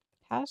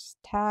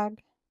 Hashtag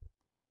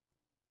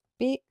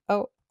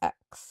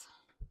BOX.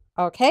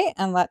 Okay,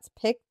 and let's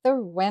pick the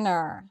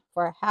winner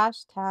for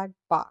hashtag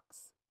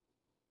box.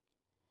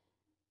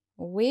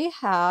 We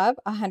have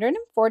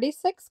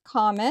 146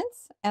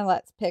 comments, and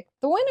let's pick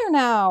the winner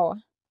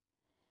now.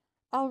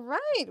 All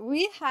right,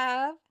 we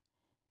have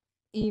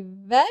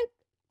Yvette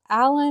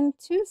Allen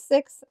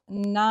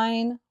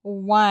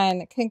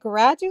 2691.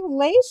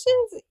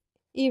 Congratulations,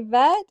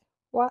 Yvette.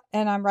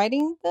 And I'm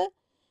writing the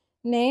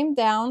name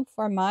down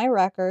for my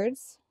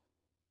records.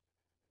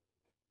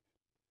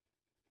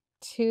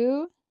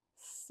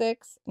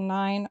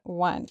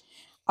 2691.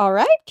 All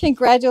right,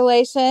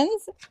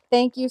 congratulations.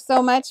 Thank you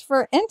so much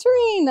for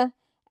entering.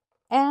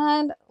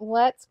 And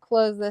let's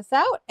close this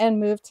out and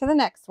move to the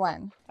next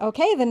one.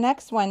 Okay, the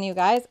next one, you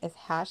guys, is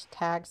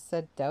hashtag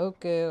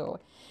Sudoku.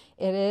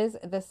 It is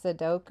the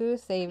Sudoku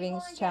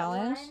Savings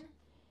Challenge.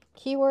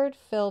 Keyword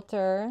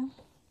filter.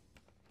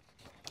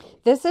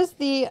 This is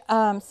the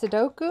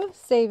Sudoku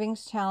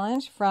Savings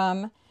Challenge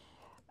from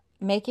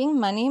Making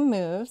Money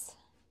Moves.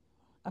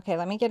 Okay,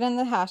 let me get in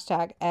the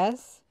hashtag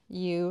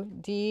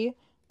SUDOKU.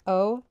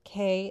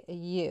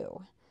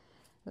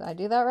 Did I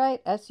do that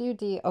right?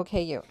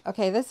 SUDOKU.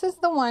 Okay, this is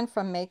the one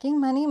from Making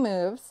Money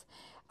Moves.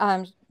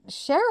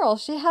 Cheryl,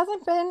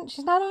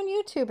 she's not on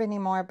YouTube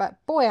anymore,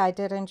 but boy, I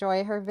did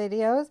enjoy her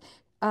videos.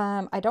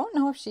 I don't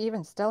know if she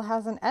even still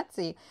has an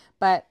Etsy,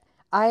 but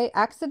I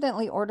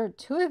accidentally ordered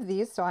 2 of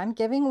these, so I'm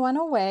giving one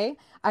away.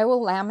 I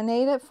will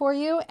laminate it for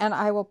you, and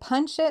I will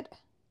punch it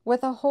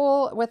with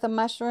a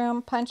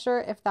mushroom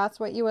puncher if that's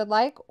what you would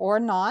like, or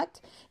not.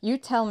 You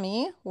tell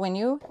me when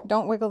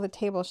don't wiggle the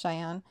table,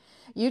 Cheyenne.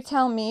 You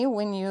tell me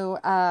when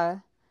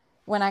I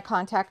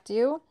contact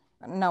you.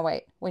 No,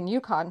 wait, when you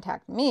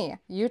contact me,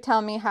 you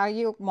tell me how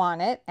you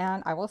want it,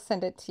 and I will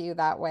send it to you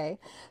that way.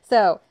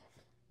 So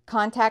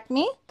contact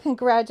me.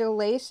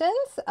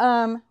 Congratulations.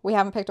 We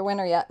haven't picked a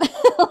winner yet.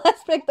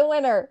 Let's pick the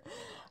winner.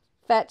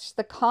 Fetch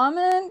the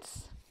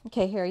comments.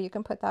 Okay, here, you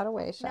can put that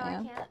away,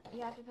 Cheyenne. No, I can't.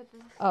 You have to put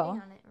this thing on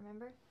it,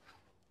 remember?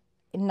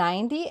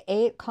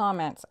 98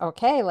 comments.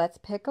 Okay, let's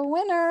pick a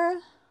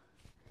winner.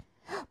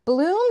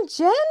 Bloom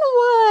Jen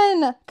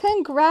won.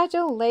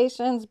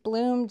 Congratulations,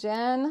 Bloom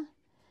Jen.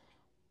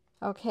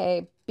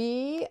 Okay,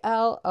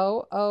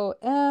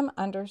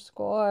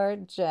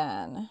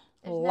 BLOOM_Jen.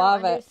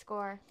 Love it.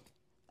 Underscore.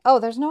 Oh,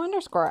 there's no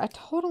underscore. I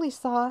totally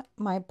saw,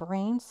 my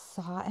brain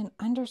saw an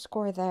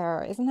underscore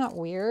there. Isn't that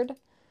weird?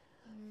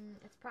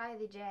 It's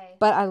probably the J.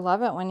 But I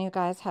love it when you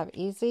guys have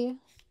easy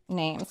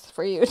names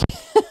for you. It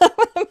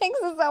makes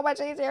it so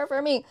much easier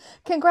for me.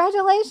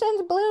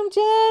 Congratulations, Bloom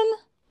Jen.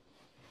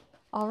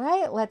 All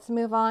right, let's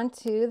move on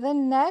to the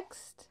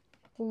next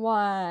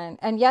one.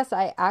 And yes,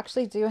 I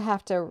actually do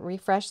have to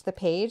refresh the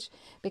page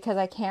because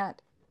I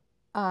can't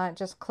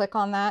just click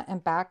on that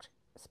and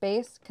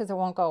backspace because it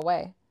won't go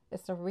away.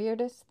 It's the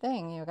weirdest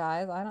thing, you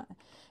guys.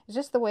 It's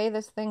just the way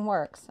this thing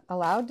works.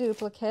 Allow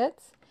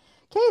duplicates.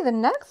 Okay, the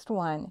next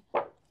one.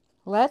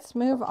 Let's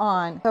move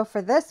on. So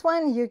for this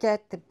one, you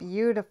get the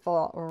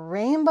beautiful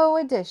rainbow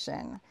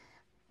edition.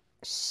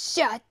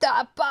 Shut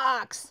the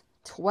box.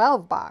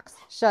 12 box.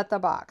 Shut the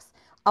box.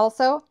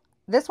 Also,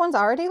 this one's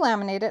already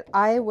laminated.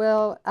 I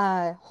will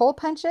hole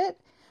punch it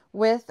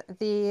with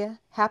the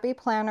Happy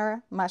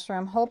Planner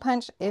Mushroom Hole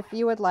Punch if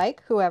you would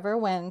like, whoever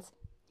wins.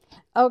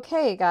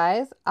 Okay,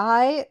 guys,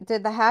 I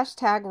did the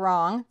hashtag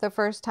wrong the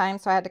first time,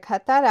 so I had to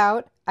cut that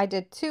out. I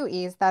did 2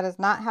 E's. That is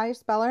not how you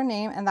spell our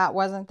name, and that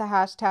wasn't the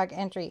hashtag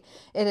entry.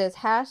 It is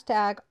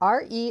hashtag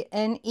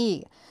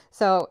RENE.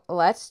 So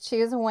let's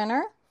choose a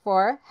winner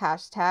for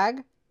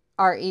hashtag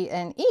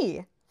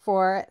RENE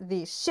for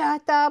the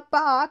Shut the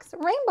Box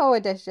Rainbow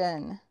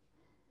Edition.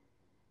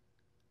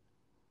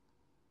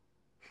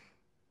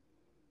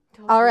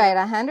 All right,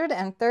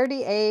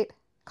 138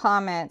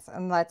 comments,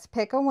 and let's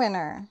pick a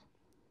winner.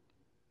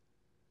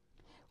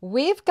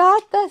 We've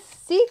got the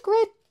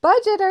secret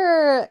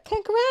budgeter.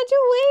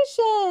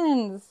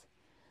 Congratulations.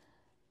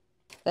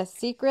 The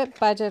secret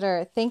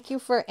budgeter. Thank you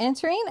for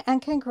entering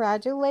and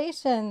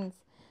congratulations.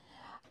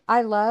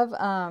 I love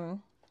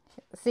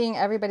seeing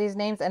everybody's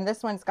names, and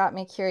this one's got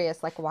me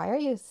curious. Like, why are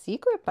you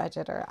secret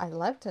budgeter? I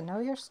love to know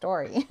your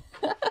story.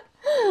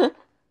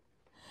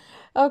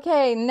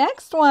 Okay,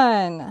 next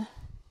one.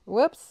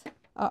 Whoops.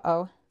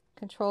 Uh-oh.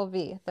 Control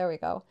V. There we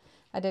go.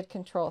 I did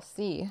Control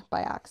C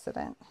by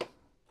accident.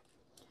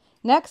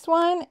 Next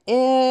one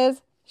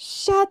is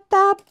Shut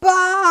the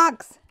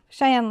Box.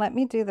 Cheyenne, let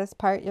me do this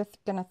part. You're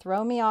going to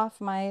throw me off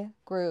my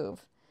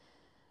groove.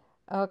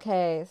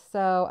 Okay,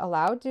 so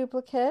allow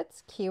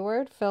duplicates,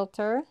 keyword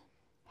filter,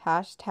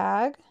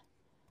 hashtag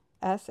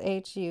SHUTTHEBOX.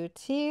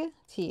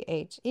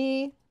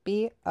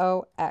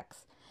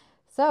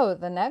 So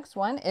the next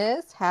one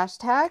is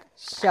hashtag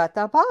Shut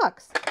the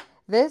Box.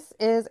 This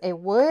is a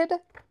wood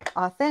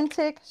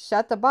authentic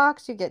Shut the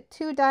Box. You get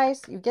 2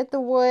 dice, you get the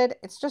wood.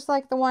 It's just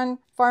like the one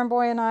Farm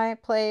Boy and I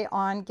play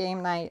on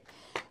game night.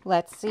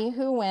 Let's see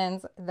who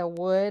wins the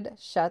wood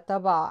Shut the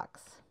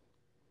Box.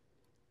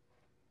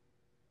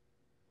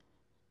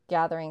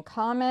 Gathering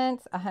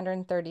comments,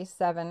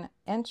 137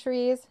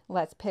 entries.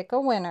 Let's pick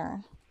a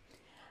winner.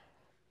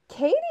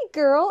 Katie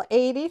Girl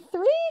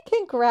 83,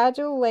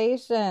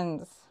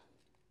 congratulations.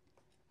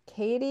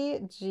 Katie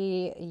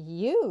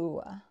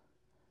GU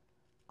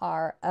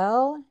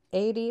RL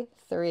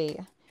 83.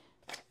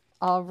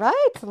 All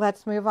right,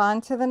 let's move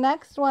on to the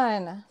next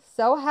one.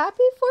 So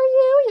happy for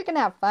you. You're going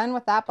to have fun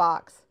with that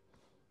box.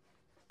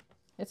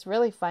 It's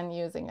really fun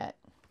using it.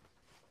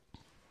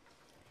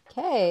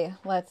 Okay,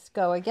 let's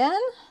go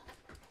again.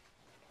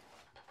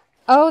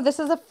 Oh, this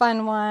is a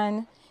fun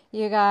one.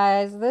 You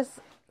guys, this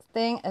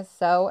thing is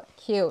so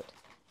cute.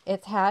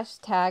 It's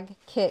hashtag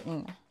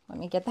kitten. Let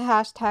me get the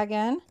hashtag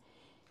in.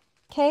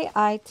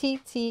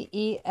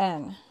 KITTEN.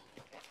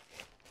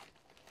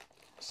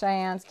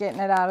 Cheyenne's getting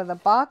it out of the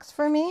box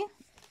for me.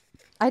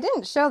 I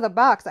didn't show the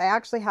box. I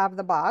actually have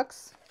the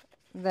box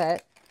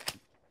that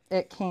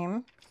it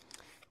came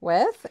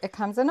with. It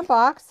comes in a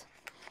box.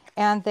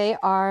 And they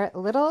are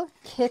little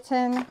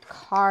kitten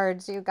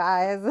cards, you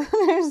guys.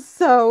 They're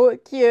so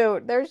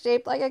cute. They're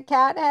shaped like a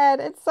cat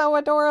head. It's so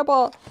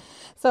adorable.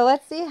 So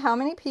let's see how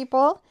many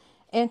people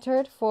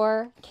entered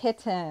for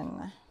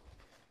kitten.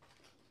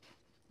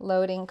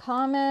 Loading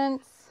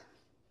comments.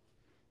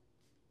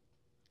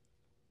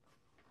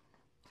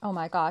 Oh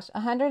my gosh,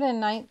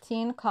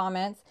 119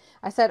 comments.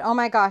 I said, oh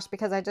my gosh,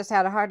 because I just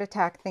had a heart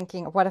attack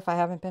thinking, what if I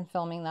haven't been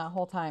filming that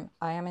whole time?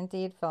 I am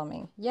indeed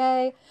filming.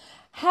 Yay.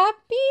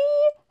 Happy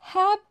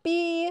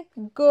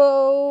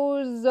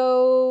Gozo.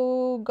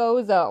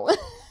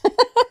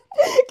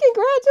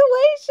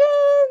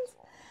 Congratulations.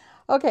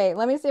 Okay,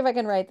 let me see if I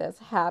can write this.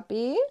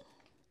 Happy.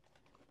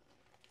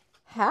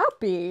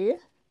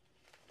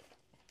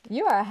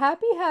 You are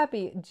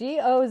happy.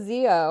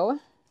 G-O-Z-O.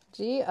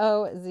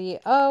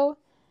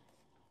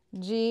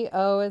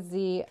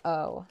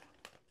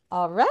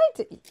 All right,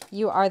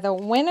 you are the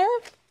winner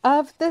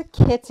of the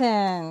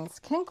kittens.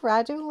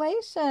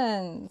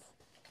 Congratulations.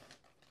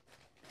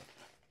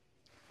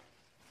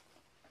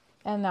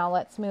 And now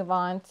let's move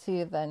on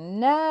to the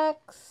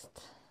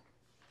next.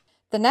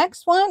 The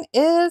next one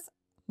is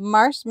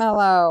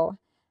Marshmallow.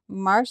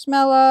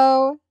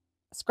 Marshmallow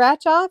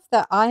scratch off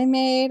that I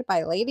made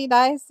by Lady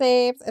Die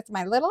Saves. It's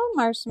my little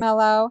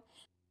marshmallow.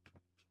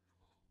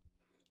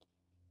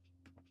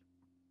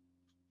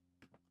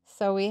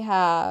 So we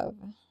have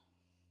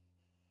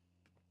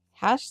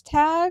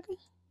hashtag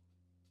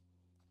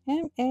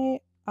MARSH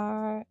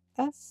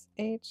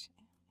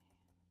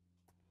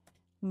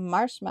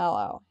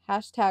marshmallow.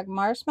 Hashtag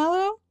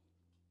marshmallow.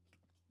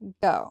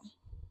 Go.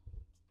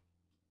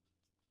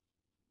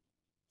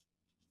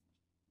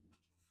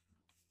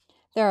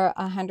 There are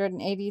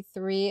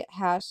 183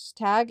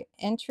 hashtag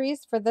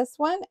entries for this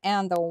one,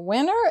 and the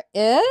winner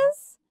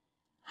is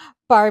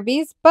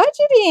Barbie's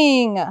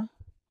Budgeting.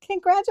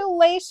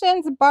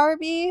 Congratulations,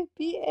 Barbie.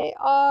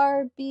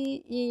 BARBES.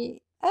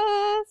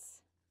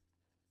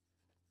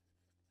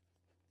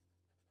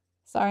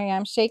 Sorry,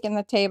 I'm shaking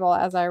the table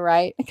as I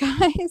write,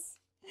 guys.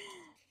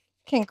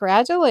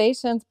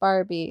 Congratulations,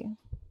 Barbie.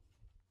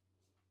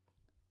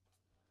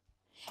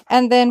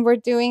 And then we're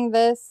doing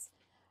this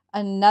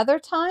another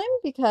time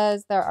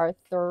because there are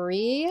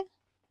 3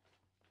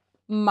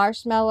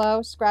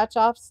 marshmallow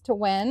scratch-offs to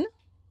win.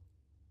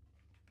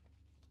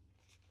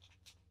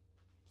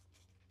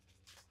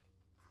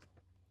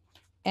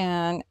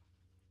 And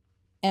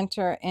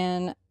enter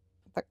in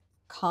the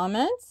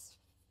comments.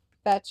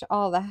 Fetch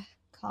all the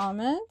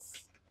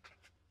comments.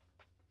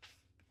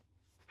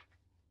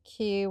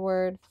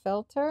 Keyword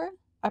filter.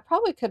 I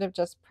probably could have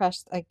just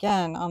pressed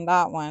again on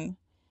that one.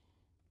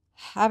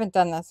 I haven't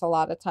done this a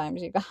lot of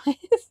times, you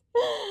guys.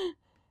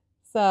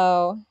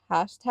 So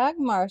hashtag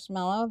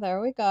marshmallow. There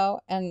we go.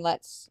 And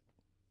let's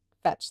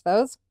fetch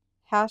those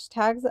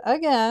hashtags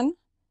again.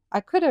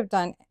 I could have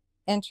done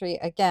entry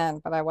again,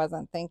 but I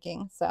wasn't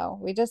thinking. So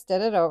we just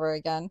did it over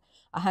again.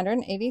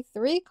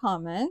 183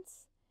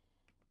 comments.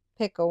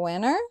 Pick a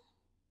winner.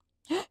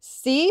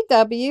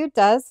 CW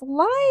does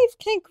live.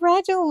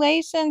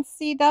 Congratulations,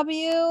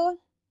 CW.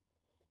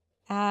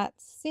 At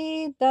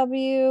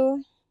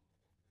CW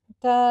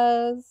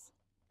does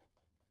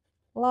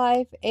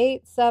live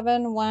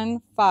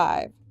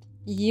 8715.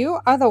 You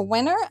are the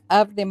winner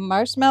of the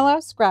marshmallow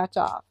scratch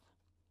off.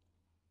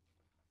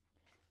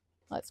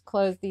 Let's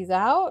close these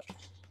out.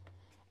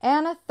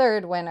 And a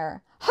third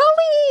winner,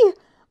 Holly!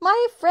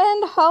 My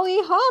friend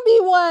Holly Hobby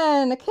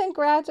won.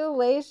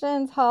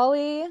 Congratulations,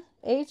 Holly.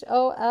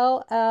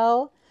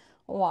 HOLLY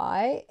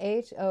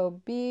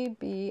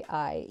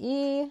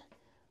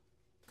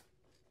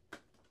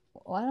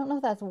Well, I don't know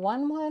if that's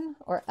 1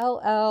 or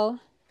LL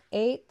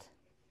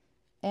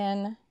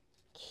 8NQ.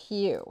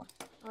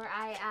 Or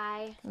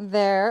I.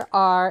 There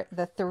are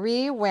the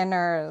 3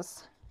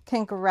 winners.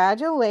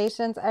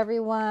 Congratulations,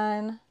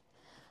 everyone.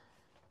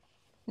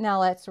 Now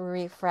let's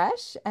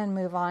refresh and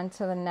move on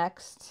to the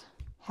next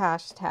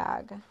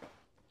hashtag.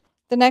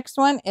 The next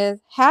one is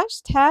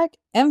hashtag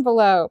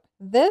envelope.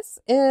 This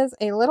is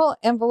a little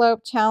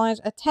envelope challenge,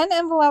 a 10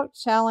 envelope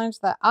challenge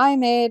that I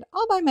made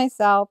all by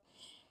myself.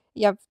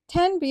 You have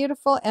 10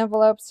 beautiful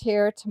envelopes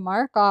here to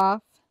mark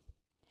off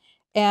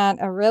and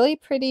a really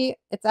pretty,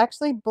 it's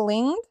actually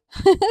blinged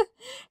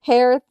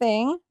hair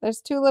thing.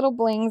 There's 2 little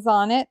blings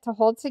on it to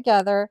hold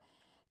together.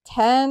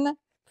 10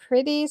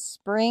 pretty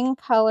spring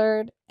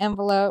colored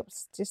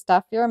envelopes to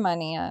stuff your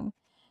money in.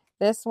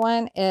 This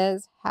one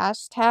is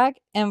hashtag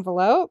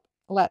envelope.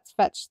 Let's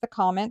fetch the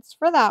comments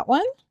for that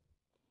one.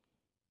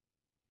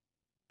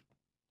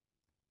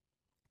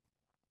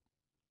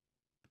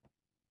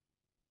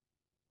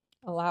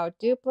 Allow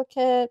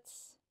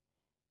duplicates.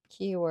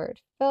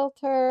 Keyword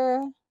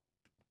filter.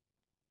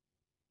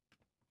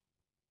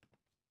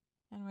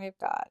 And we've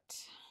got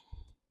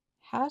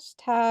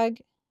hashtag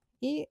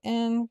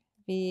ENVELOPE.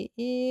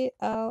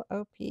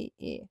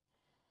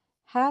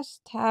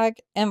 Hashtag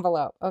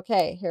envelope.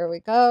 Okay, here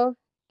we go.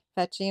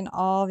 Fetching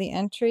all the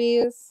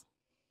entries.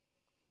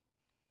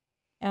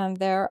 And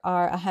there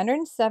are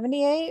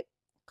 178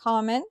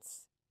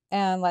 comments.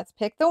 And let's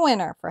pick the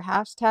winner for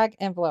hashtag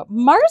envelope.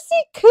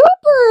 Marcy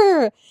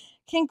Cooper!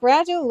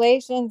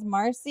 Congratulations,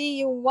 Marcy.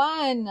 You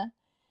won.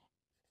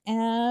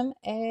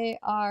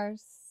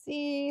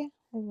 MarcyCooper.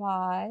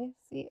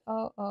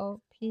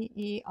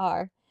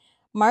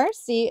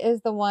 Marcy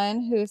is the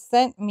one who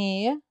sent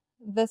me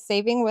the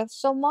Saving with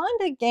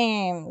Shalonda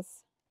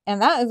games. And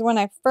that is when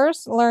I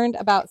first learned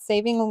about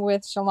Saving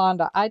with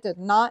Shalonda. I did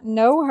not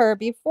know her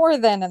before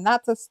then, and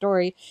that's a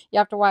story. You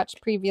have to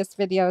watch previous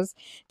videos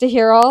to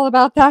hear all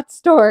about that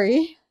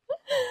story.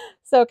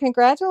 So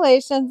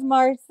congratulations,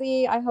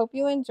 Marcy. I hope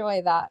you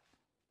enjoy that.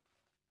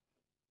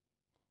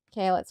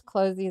 Okay, let's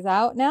close these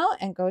out now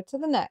and go to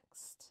the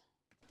next.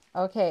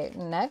 Okay,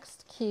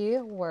 next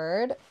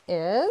keyword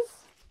is,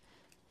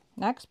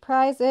 next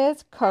prize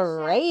is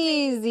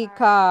crazy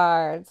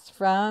cards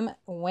from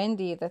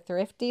Wendy, the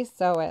Thrifty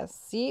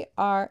Sewist.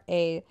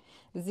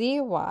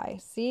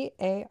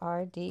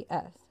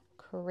 CrazyCards.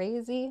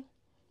 Crazy.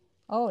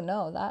 Oh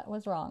no, that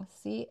was wrong.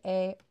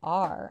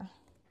 CAR.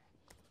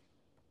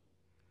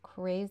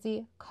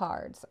 Crazy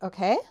cards.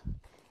 Okay.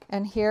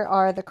 And here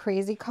are the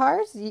crazy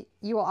cards.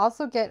 You will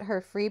also get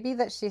her freebie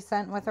that she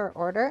sent with her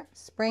order,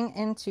 Spring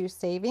into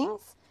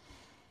Savings,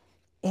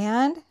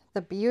 and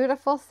the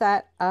beautiful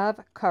set of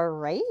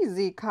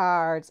crazy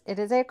cards. It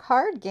is a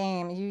card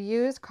game. You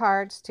use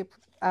cards to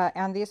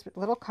and these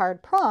little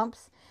card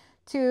prompts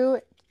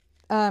to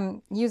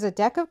use a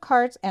deck of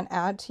cards and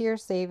add to your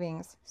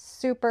savings.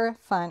 Super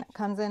fun. It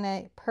comes in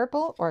a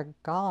purple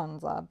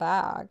organza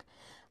bag.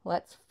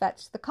 Let's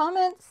fetch the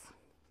comments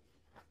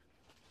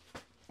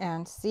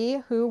and see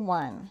who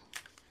won.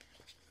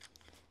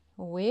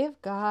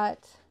 We've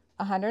got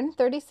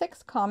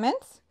 136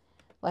 comments.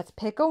 Let's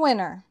pick a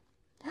winner.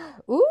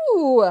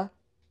 Ooh,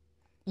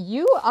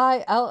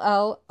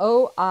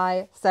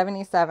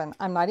 UILLOI77.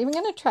 I'm not even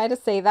going to try to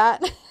say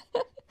that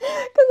because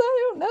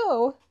I don't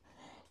know.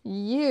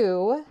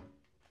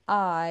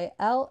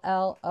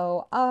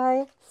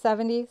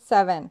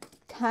 UILLOI77.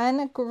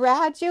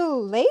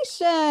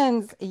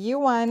 Congratulations! You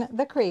won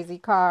the crazy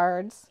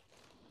cards.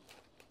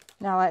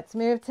 Now let's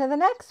move to the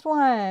next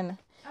one.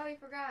 Oh, we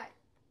forgot.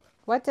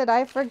 What did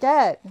I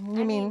forget?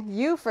 You mean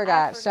you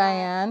forgot,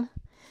 Cheyenne.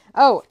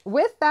 Oh,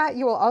 with that,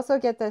 you will also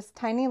get this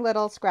tiny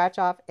little scratch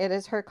off. It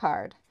is her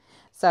card.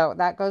 So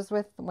that goes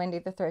with Wendy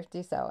the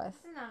Thrifty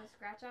Sewist. This is not a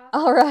scratch off.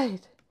 All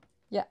right.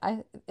 Yeah,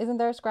 isn't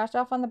there a scratch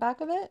off on the back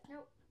of it?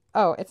 Nope.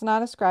 Oh, it's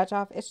not a scratch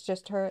off. It's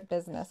just her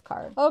business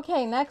card.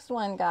 Okay, next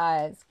one,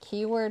 guys.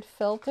 Keyword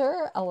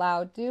filter.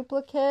 Allow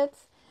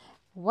duplicates.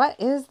 What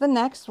is the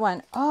next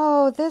one?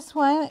 Oh, this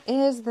one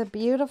is the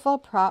beautiful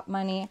prop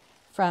money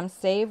from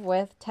Save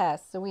with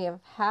Tess. So we have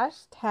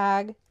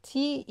hashtag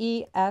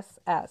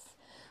TESS.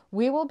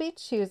 We will be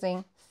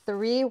choosing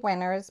 3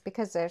 winners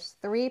because there's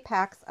 3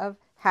 packs of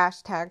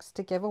hashtags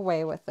to give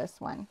away with this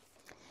one.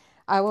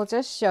 I will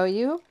just show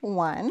you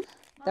one. Mom,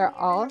 They're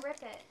all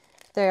rip it.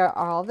 They're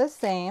all the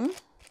same.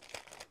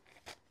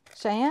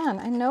 Cheyenne,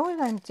 I know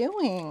what I'm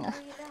doing. No,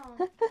 you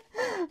don't.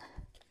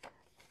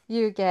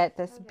 You get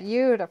this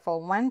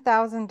beautiful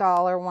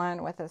 $1,000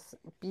 one with this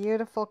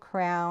beautiful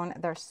crown.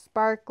 They're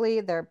sparkly,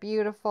 they're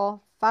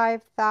beautiful.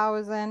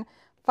 5,000,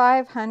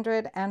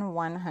 500, and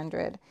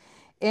 100.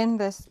 In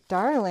this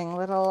darling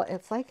little,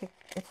 it's like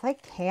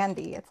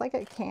candy. It's like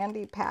a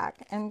candy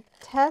pack. And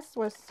Tess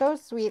was so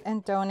sweet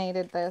and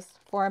donated this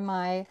for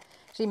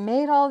she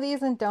made all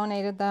these and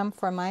donated them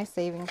for my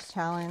savings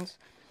challenge.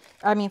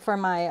 I mean, for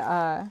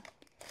my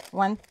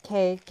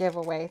 1K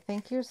giveaway.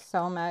 Thank you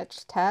so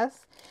much,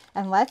 Tess.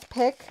 And let's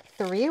pick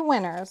 3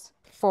 winners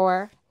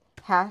for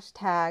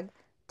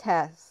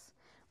 #Tess,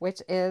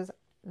 which is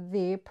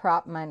the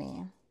prop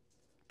money.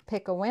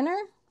 Pick a winner.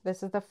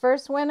 This is the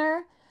first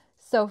winner,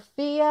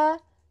 Sophia,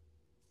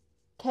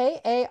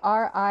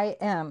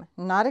 Karim.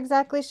 Not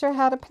exactly sure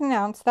how to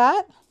pronounce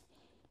that.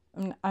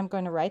 I'm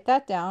going to write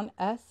that down.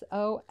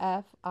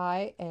 Sofia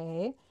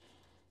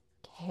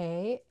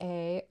Karim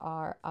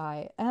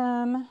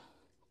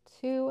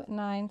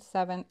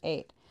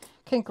 2978.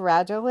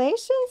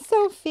 Congratulations,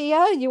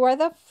 Sophia. You are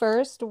the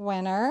first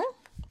winner.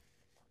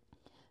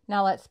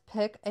 Now let's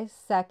pick a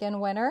second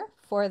winner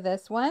for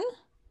this one.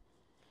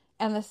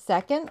 And the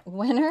second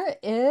winner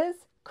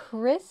is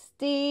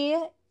Christy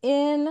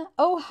in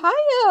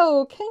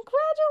Ohio.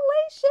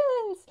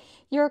 Congratulations.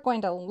 You're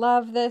going to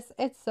love this.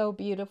 It's so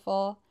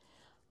beautiful.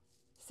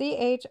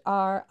 CHRISTY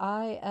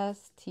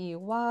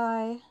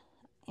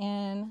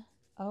in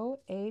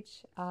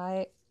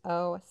OHIO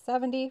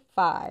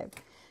 75.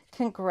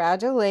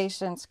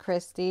 Congratulations,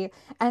 Christy.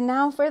 And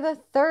now for the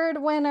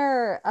third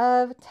winner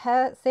of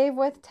Save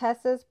with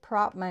Tess's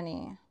prop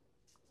money.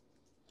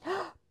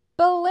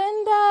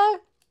 Belinda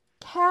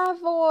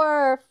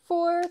Cavor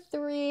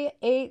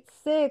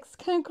 4386.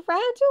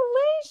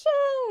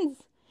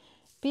 Congratulations.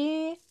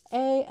 BALINDA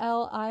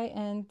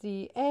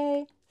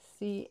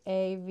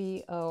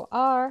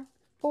CAVOR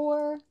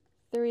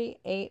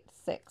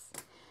 4386.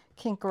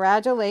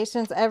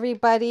 Congratulations,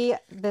 everybody.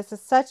 This is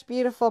such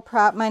beautiful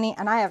prop money,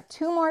 and I have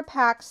 2 more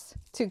packs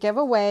to give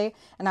away,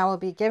 and I will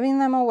be giving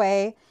them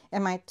away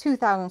in my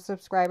 2,000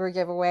 subscriber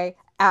giveaway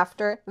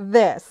after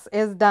this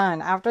is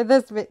done, after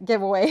this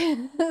giveaway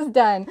is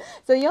done.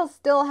 So you'll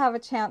still have a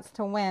chance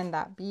to win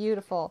that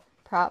beautiful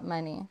prop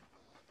money.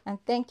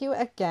 And thank you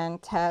again,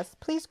 Tess.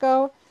 Please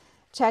go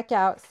check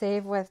out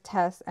Save with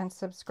Tess and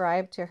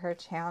subscribe to her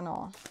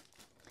channel.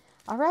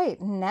 All right,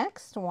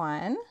 next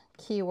one,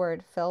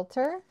 keyword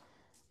filter.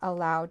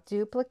 Allow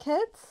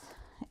duplicates.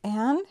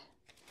 And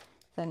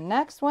the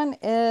next one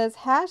is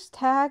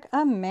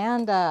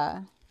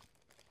 #Amanda.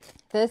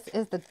 This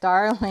is the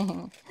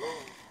darling.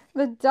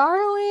 The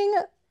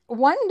darling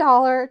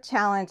 $1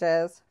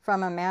 challenges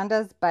from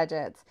Amanda's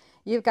budgets.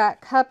 You've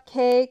got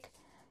cupcake.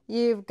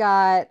 You've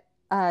got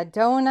a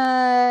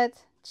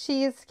donut,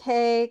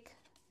 cheesecake,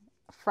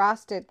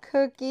 frosted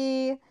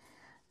cookie.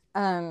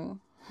 My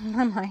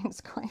mind's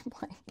going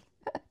blank.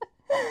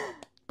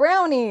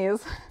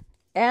 Brownies.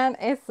 And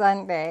a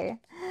sundae.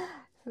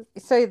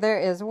 So there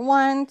is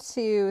 1,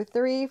 2,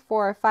 3,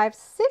 4, 5,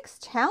 6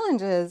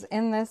 challenges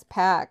in this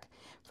pack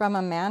from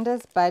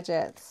Amanda's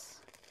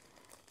budgets.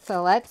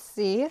 So let's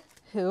see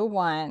who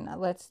won.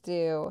 Let's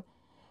do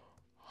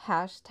 #.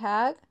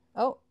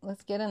 Oh,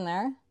 let's get in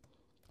there.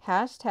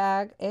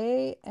 #AMANDA.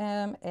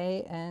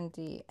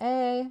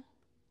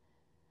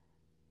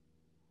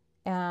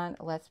 And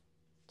let's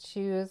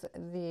choose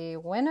the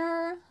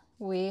winner.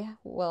 We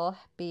will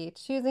be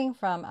choosing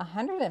from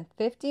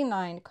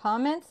 159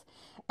 comments.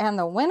 And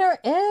the winner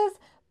is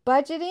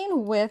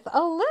Budgeting with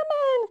a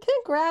Lemon.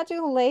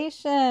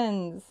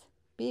 Congratulations.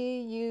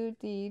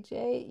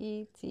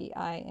 BUDJETING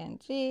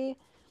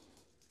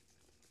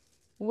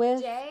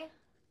with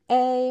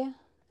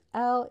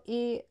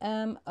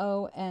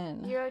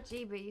ALEMON. You wrote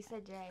G, but you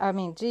said J. I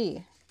mean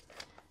G.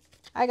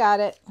 I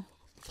got it.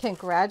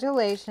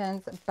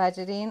 Congratulations,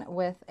 Budgeting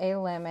with a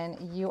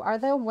Lemon. You are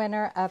the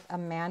winner of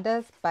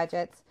Amanda's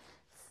Budget's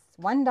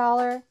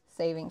 $1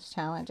 savings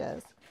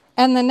challenges.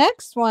 And the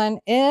next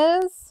one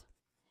is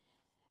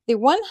the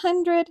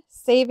 100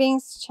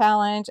 savings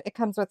challenge. It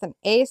comes with an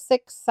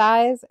A6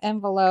 size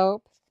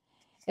envelope.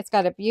 It's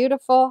got a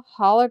beautiful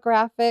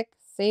holographic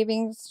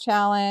savings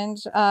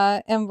challenge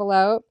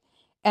envelope.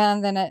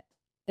 And then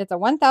it's a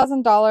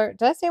 $1,000,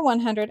 did I say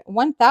 100?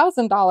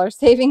 $1,000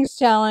 savings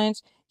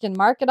challenge. You can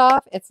mark it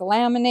off. It's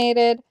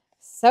laminated.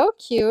 So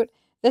cute.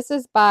 This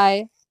is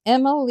by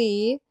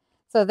Emily.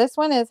 So this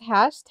one is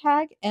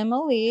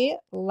 #Emily.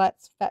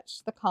 Let's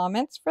fetch the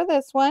comments for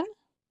this one.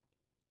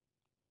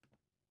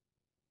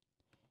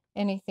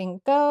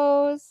 Anything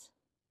goes.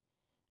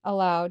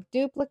 Allow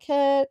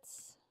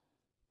duplicates.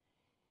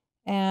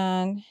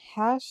 And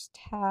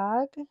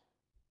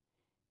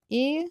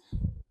 #E.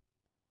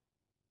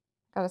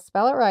 Gotta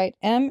spell it right.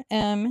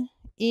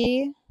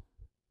 MMELLI.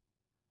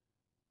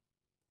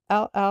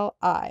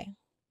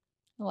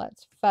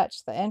 Let's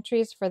fetch the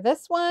entries for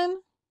this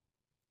one.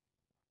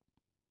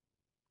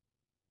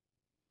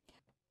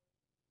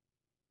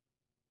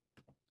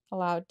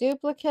 Allow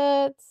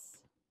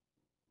duplicates.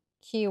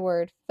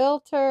 keyword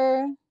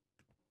filter,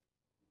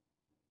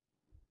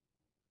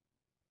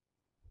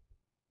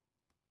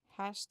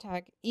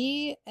 hashtag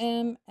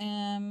eamilli.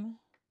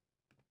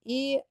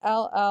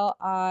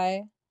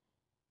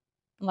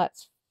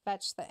 Let's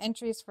fetch the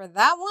entries for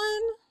that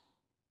one.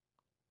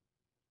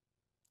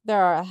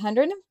 There are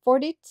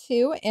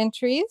 142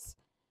 entries.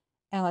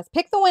 And let's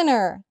pick the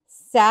winner.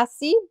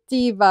 Sassy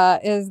Diva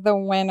is the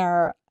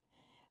winner.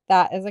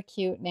 That is a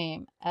cute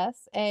name.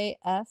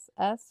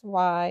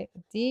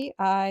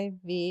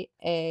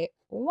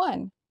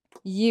 SASSYDIVA1.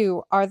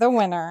 You are the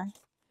winner.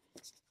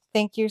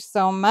 Thank you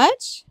so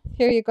much.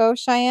 Here you go,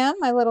 Cheyenne,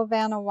 my little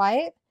Vanna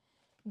White.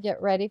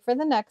 Get ready for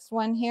the next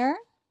one here.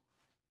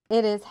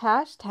 It is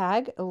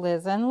hashtag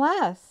Liz and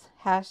Les.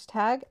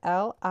 Hashtag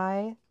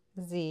LIZANDLESS.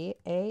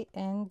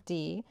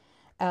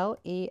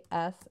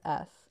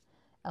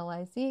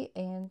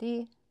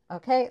 LIZAND.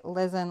 Okay,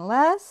 Liz and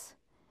Les.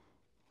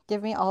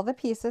 Give me all the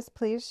pieces,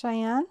 please,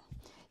 Cheyenne.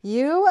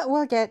 You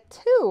will get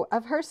 2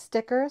 of her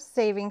sticker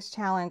savings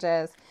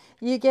challenges.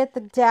 You get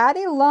the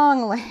Daddy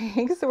Long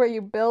Legs, where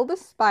you build a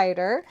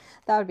spider.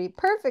 That would be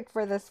perfect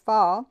for this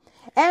fall.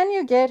 And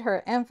you get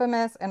her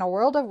infamous In a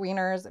World of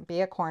Wieners,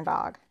 Be a Corn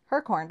Dog.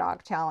 Her Corn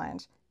Dog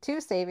Challenge.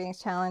 2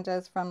 savings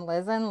challenges from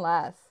Liz and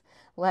Les.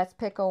 Let's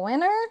pick a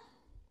winner.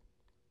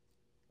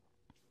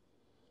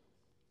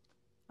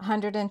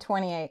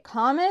 128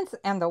 comments,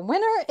 and the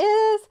winner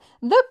is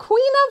the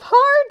Queen of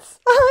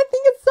Hearts. I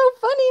think it's so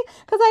funny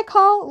because I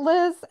call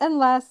Liz and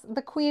Les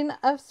the Queen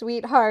of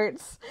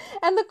Sweethearts,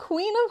 and the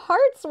Queen of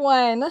Hearts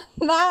won.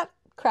 That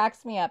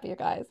cracks me up, you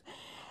guys.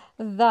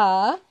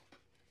 The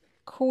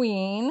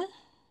Queen,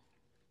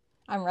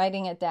 I'm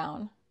writing it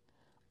down,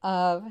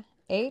 of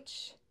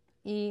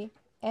HEARTZ.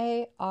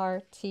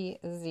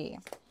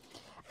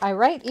 I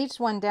write each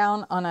one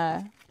down on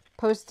a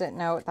Post-it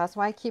note. That's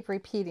why I keep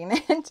repeating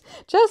it,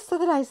 just so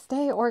that I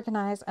stay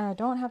organized and I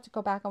don't have to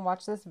go back and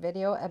watch this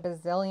video a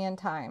bazillion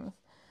times.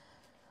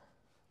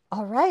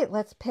 All right,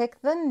 let's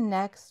pick the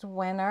next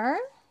winner.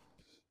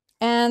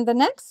 And the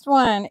next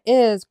one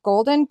is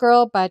Golden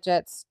Girl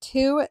Budgets.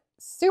 2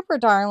 super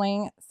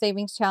darling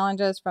savings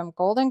challenges from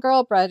Golden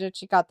Girl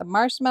Budgets. You got the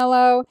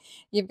marshmallow,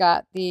 you've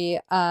got the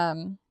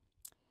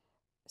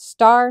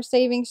Star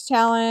Savings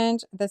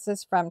Challenge. This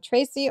is from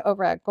Tracy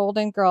over at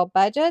Golden Girl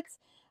Budgets.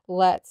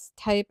 Let's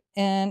type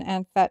in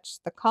and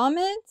fetch the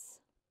comments.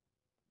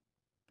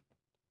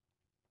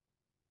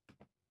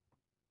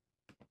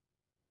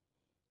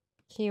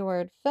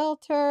 Keyword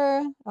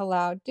filter,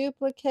 allow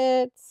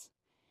duplicates,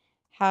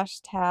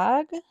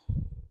 hashtag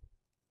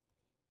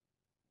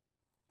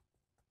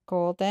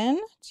golden,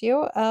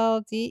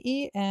 GOLDENGIRL,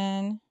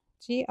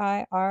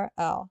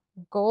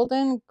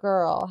 Golden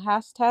Girl,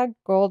 hashtag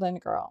Golden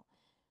Girl.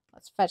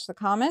 Let's fetch the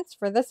comments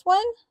for this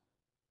one.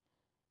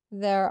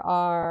 There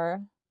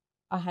are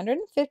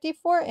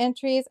 154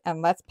 entries,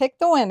 and let's pick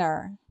the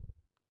winner.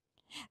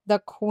 The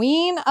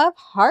Queen of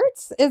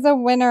Hearts is a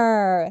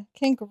winner.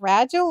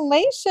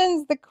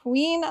 Congratulations, the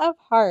Queen of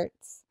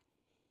Hearts.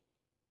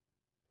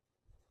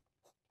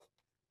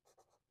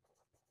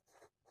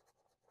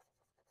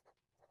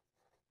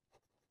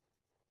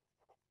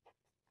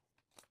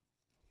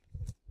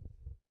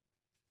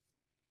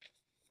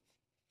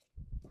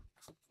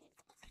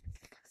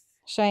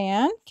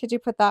 Cheyenne, could you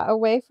put that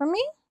away for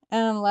me?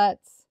 And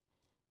let's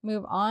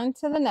move on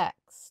to the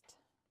next.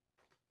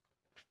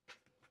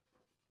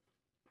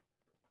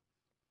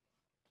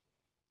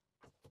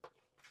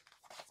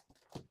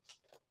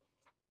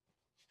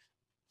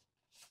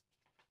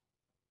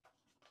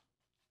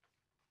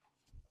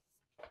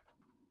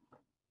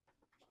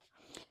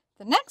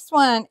 The next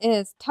one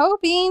is Toe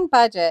Bean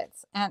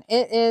Budgets, and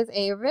it is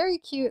a very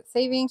cute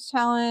savings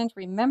challenge.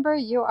 Remember,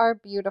 you are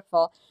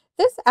beautiful.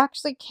 This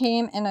actually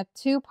came in a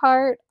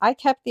 2-part. I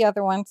kept the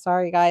other one,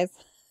 sorry guys.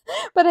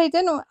 But I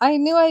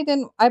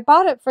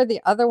bought it for the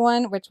other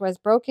one, which was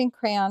Broken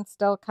Crayon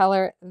Still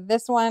Color.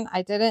 This one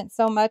I didn't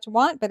so much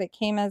want, but it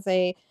came as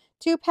a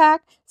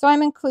 2-pack, so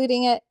I'm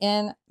including it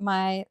in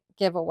my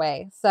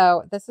giveaway.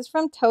 So this is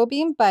from Toe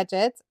Bean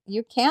Budgets.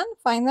 You can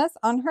find this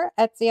on her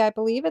Etsy. I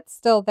believe it's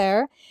still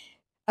there.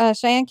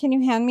 Cheyenne, can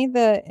you hand me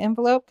the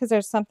envelope? Because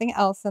there's something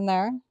else in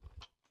there.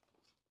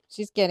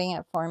 She's getting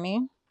it for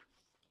me.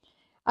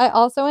 I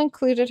also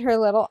included her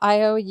little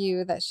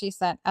IOU that she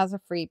sent as a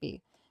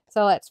freebie.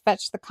 So let's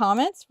fetch the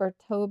comments for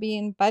Toe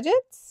Bean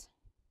Budgets.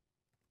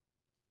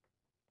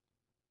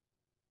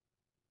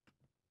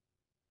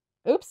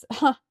 Oops,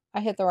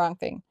 I hit the wrong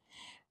thing.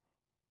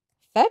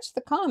 Fetch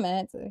the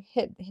comments.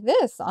 Hit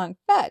this on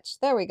fetch.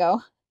 There we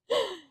go.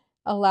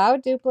 Allow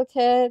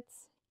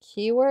duplicates,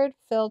 keyword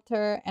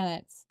filter,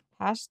 and it's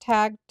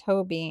hashtag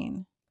Toe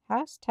Bean.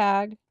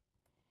 Hashtag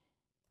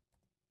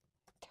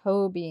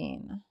Toe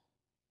Bean.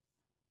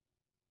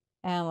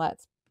 And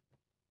let's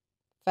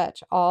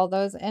fetch all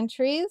those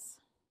entries.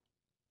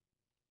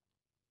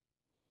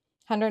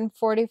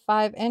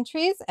 145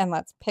 entries, and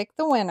let's pick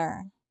the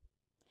winner.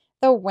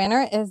 The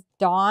winner is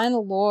Dawn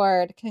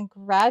Lord.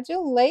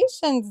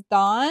 Congratulations,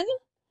 Dawn.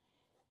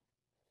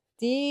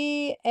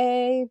 DAWNLORD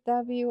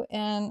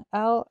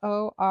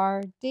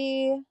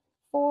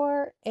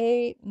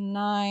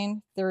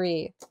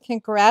 4893.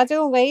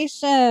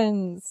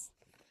 Congratulations.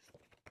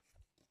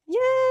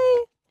 Yay.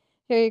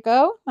 Here you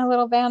go, my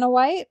little Vanna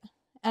White.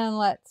 And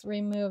let's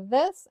remove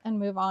this and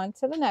move on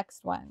to the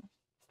next one.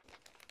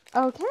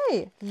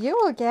 Okay, you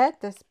will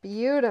get this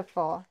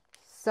beautiful,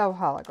 so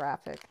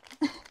holographic,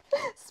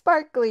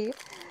 sparkly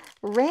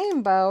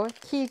rainbow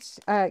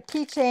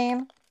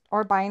keychain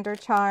or binder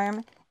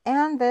charm,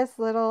 and this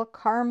little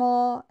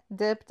caramel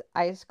dipped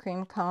ice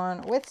cream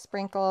cone with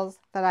sprinkles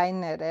that I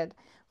knitted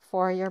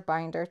for your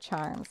binder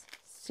charms.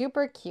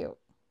 Super cute.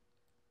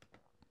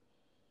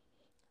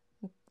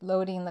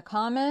 Loading the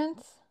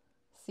comments.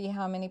 See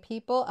how many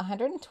people,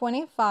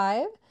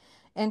 125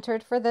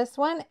 entered for this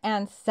one,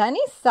 and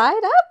Sunny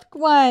Side Up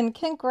one.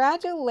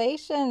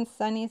 Congratulations,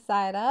 Sunny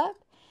Side Up.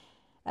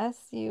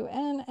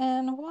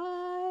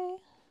 SUNNY.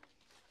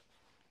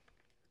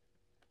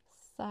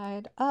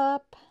 Side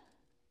Up.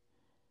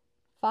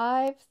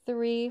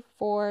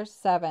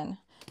 5347.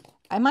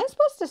 Am I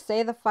supposed to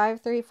say the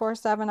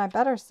 5347? I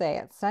better say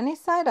it. Sunny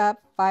Side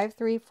Up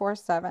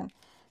 5347.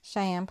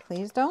 Cheyenne,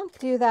 please don't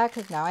do that,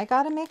 because now I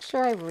got to make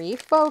sure I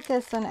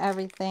refocus on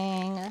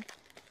everything.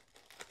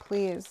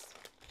 Please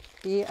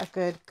be a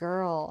good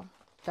girl.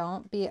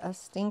 Don't be a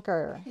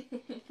stinker.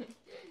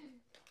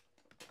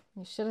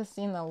 You should have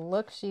seen the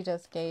look she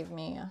just gave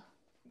me.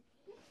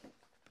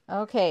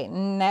 Okay,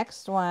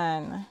 next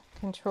one.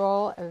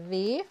 Control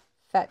V.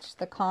 Fetch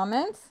the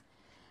comments.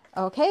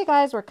 Okay,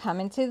 guys, we're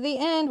coming to the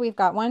end. We've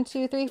got 1,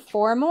 2, 3,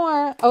 4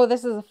 more. Oh,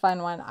 this is a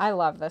fun one. I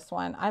love this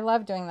one. I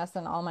love doing this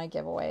in all my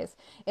giveaways.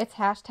 It's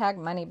hashtag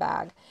money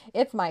bag.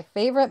 It's my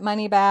favorite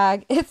money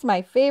bag. It's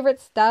my favorite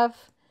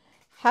stuff.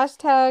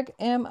 Hashtag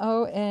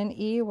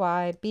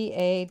MONEYBAG.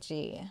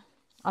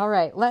 All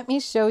right, let me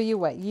show you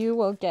what you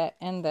will get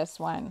in this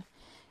one.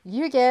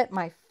 You get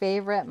my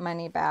favorite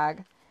money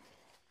bag.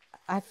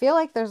 I feel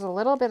like there's a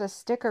little bit of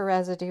sticker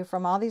residue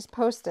from all these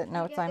Post-it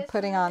notes I'm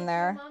putting on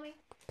there. Mommy?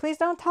 Please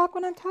don't talk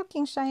when I'm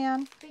talking,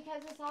 Cheyenne.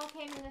 Because this all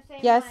came in the same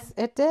Yes, one.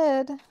 it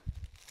did.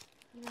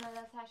 You know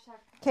that's hashtag.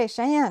 Okay,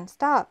 Cheyenne,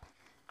 stop.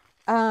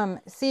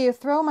 See, you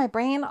throw my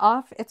brain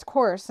off its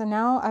course, and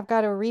now I've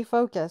got to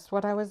refocus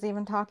what I was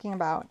even talking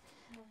about.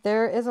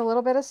 There is a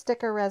little bit of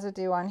sticker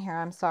residue on here.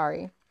 I'm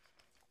sorry.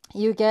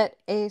 You get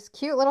a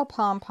cute little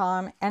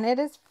pom-pom, and it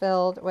is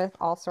filled with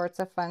all sorts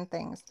of fun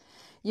things.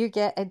 You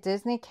get a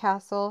Disney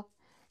Castle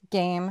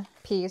game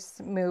piece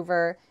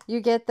mover.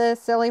 You get the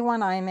silly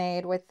one I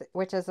made,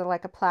 which is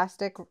like a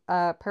plastic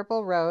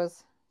purple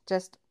rose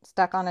just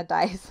stuck on a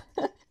dice.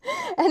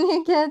 And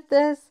you get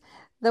the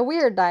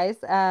weird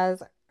dice,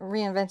 as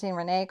Reinventing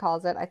Renee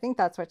calls it. I think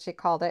that's what she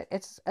called it.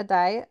 It's a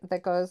die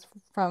that goes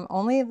from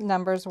only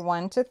numbers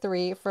 1 to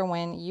 3 for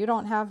when you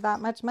don't have that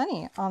much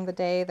money on the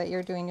day that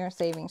you're doing your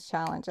savings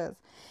challenges.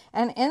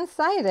 And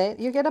inside it,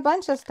 you get a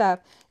bunch of stuff.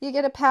 You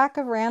get a pack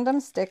of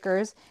random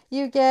stickers.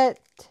 You get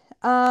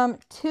 2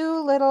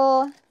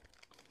 little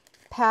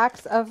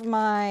packs of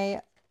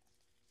my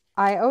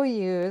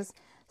IOUs,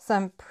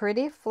 some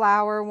pretty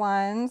flower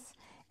ones,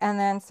 and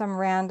then some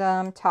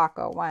random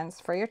taco ones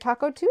for your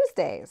Taco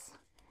Tuesdays.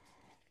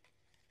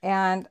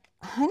 And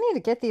I need to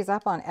get these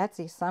up on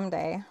Etsy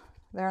someday.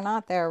 They're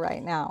not there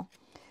right now.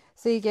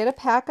 So you get a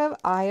pack of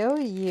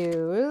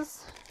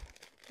IOUs.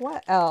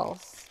 What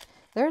else?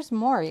 There's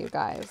more, you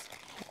guys.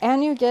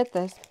 And you get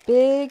this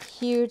big,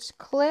 huge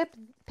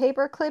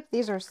paper clip.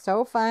 These are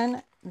so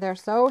fun. They're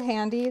so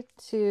handy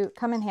to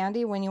come in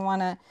handy when you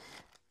want to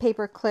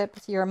paper clip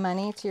your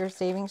money to your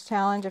savings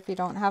challenge if you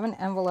don't have an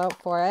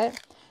envelope for it.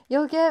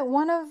 You'll get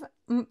one of,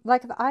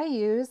 like I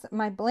use,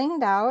 my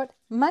blinged out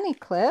money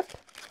clip.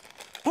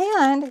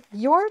 And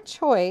your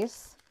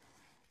choice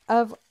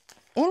of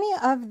any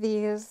of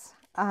these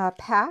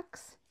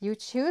packs, you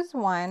choose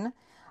one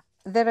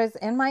that is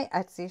in my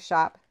Etsy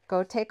shop.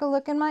 Go take a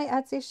look in my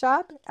Etsy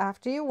shop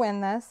after you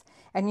win this,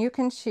 and you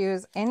can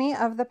choose any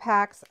of the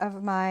packs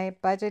of my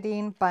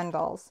budgeting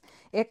bundles.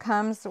 It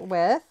comes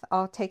with,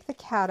 I'll take the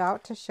cat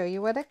out to show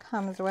you what it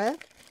comes with.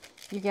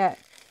 You get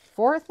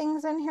 4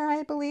 things in here,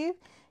 I believe.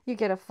 You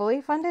get a fully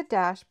funded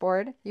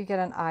dashboard. You get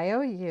an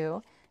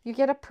IOU. You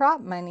get a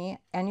prop money,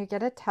 and you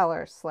get a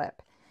teller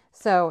slip.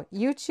 So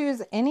you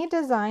choose any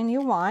design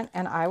you want,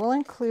 and I will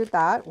include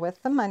that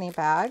with the money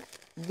bag.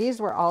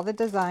 These were all the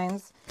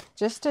designs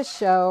just to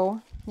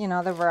show, you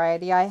know, the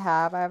variety I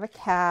have. I have a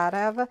cat, I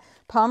have a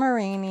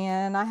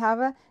Pomeranian, I have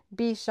a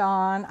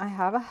Bichon, I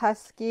have a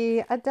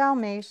Husky, a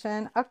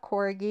Dalmatian, a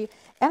Corgi,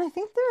 and I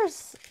think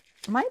there's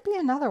might be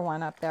another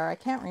one up there. I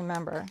can't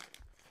remember.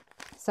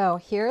 So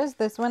here is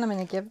this one. I'm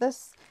going to give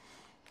this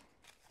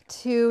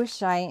to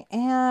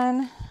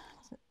Cheyenne.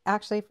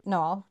 Actually,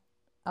 no,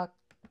 I'll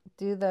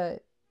do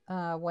the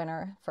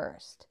winner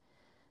first.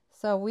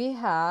 So we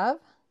have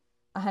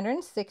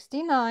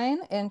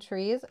 169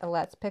 entries.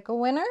 Let's pick a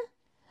winner.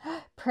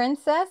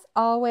 Princess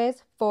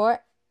Always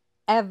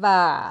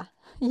Forever.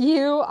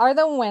 You are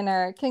the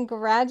winner.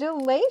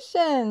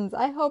 Congratulations.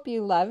 I hope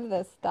you love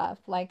this stuff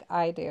like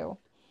I do.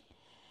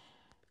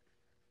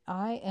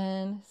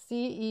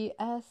 INCESSALWAYS.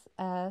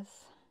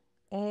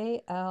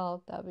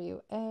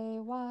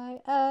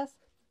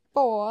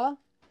 Forever.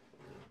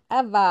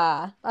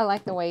 I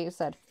like the way you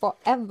said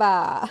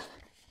forever.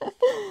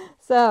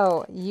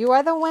 So you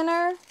are the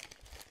winner.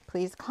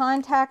 Please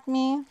contact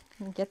me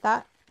and get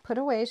that put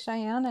away,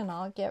 Cheyenne, and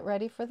I'll get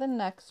ready for the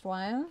next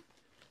one.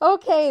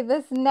 Okay,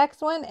 this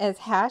next one is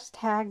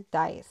hashtag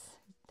dice.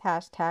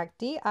 Hashtag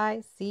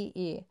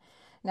DICE.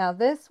 Now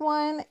this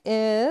one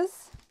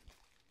is,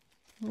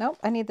 nope,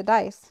 I need the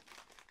dice.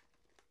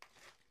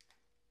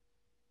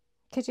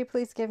 Could you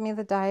please give me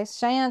the dice?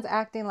 Cheyenne's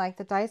acting like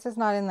the dice is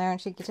not in there and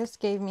she just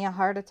gave me a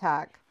heart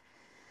attack.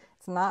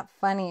 It's not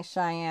funny,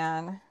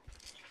 Cheyenne.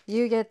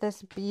 You get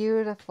this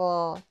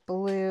beautiful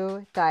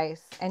blue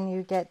dice and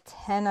you get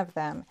 10 of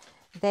them.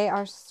 They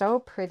are so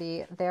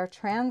pretty. They're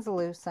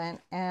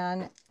translucent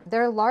and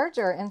they're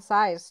larger in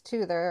size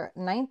too. They're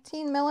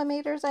 19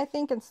 millimeters, I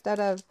think, instead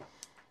of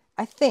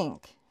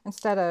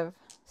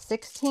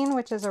 16,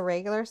 which is a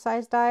regular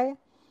size die.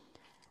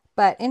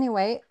 But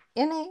anyway,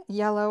 in a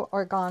yellow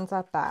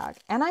organza bag.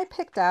 And I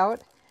picked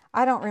out,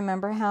 I don't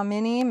remember how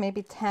many,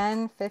 maybe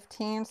 10,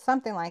 15,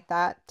 something like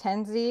that.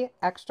 10Z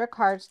extra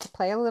cards to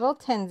play a little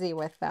 10Z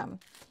with them.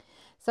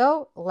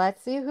 So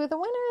let's see who the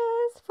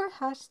winner is for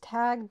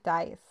hashtag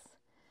dice.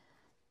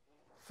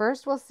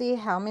 First, we'll see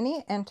how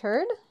many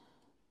entered.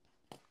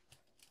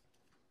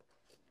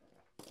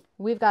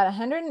 We've got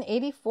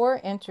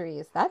 184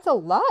 entries. That's a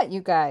lot,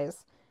 you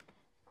guys.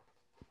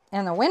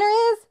 And the winner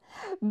is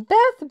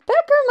Beth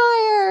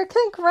Beckermeyer.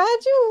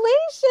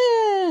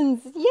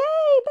 Congratulations.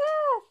 Yay,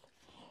 Beth.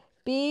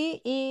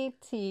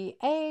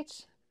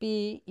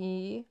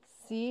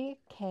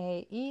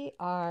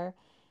 BETHBECKERMEYER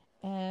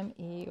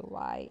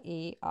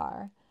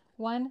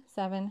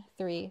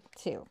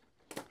 1732.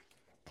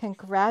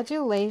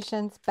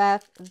 Congratulations,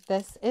 Beth.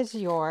 This is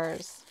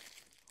yours.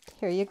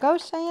 Here you go,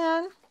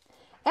 Cheyenne.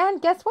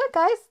 And guess what,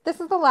 guys? This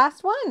is the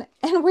last one.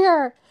 And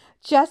we're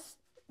just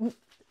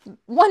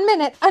 1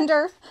 minute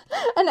under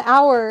an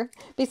hour,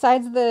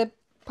 besides the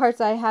parts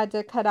I had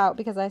to cut out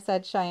because I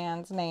said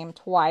Cheyenne's name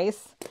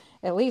twice,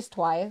 at least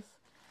twice.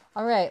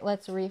 All right,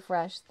 let's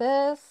refresh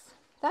this.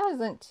 That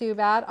isn't too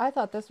bad. I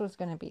thought this was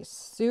going to be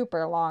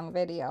super long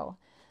video,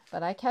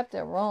 but I kept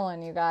it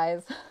rolling, you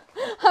guys.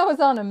 I was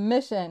on a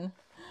mission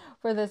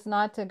for this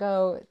not to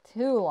go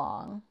too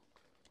long.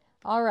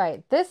 All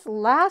right, this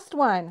last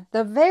one,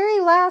 the very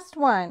last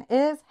one,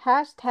 is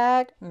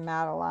hashtag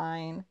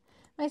Madeline.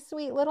 My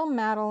sweet little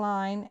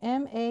Madeline,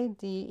 Madeline.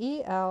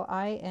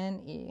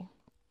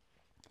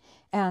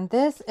 And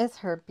this is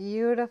her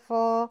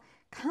beautiful,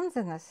 comes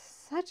in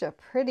such a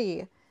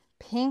pretty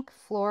pink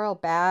floral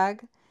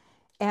bag.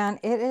 And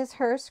it is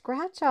her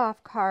scratch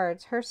off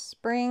cards, her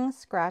spring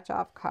scratch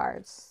off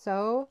cards.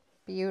 So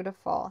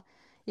beautiful.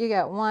 You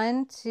get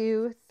 1,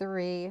 2,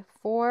 3,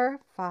 4,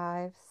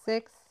 5,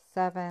 6,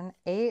 7,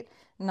 8,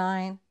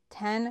 9,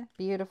 10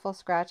 beautiful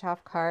scratch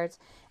off cards,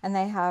 and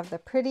they have the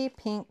pretty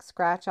pink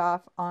scratch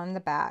off on the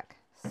back.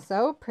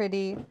 So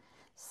pretty,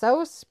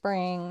 so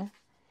spring,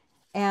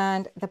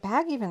 and the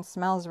bag even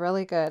smells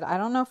really good. I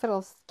don't know if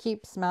it'll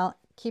keep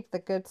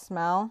the good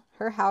smell.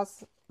 Her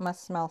house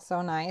must smell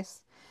so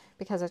nice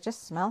because it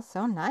just smells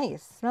so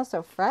nice. It smells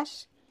so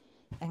fresh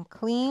and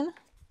clean.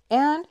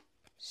 And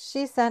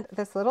she sent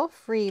this little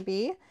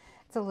freebie.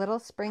 It's a little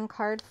spring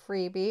card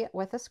freebie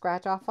with a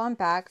scratch off on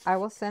back. I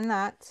will send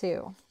that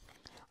too.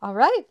 All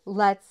right,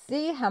 let's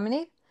see how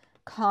many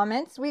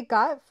comments we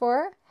got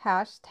for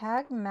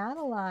hashtag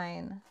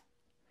Madeline.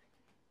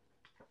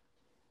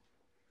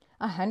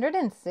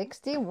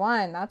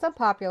 161. That's a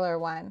popular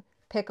one.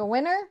 Pick a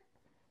winner.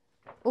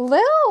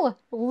 Lil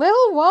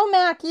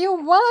Womack, you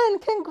won.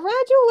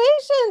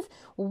 Congratulations.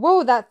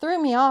 Whoa, that threw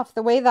me off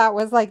the way that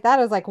was like that.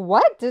 I was like,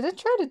 what? Did it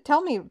try to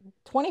tell me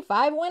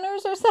 25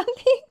 winners or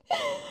something?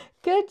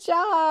 Good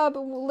job.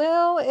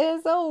 Lil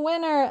is a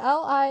winner.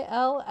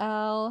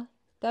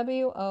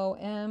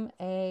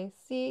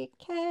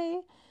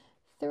 LILLWOMACK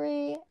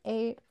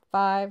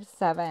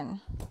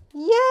 3857.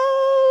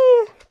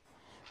 Yay!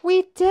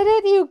 We did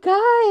it, you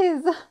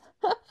guys.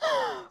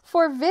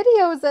 For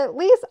videos at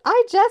least,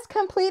 I just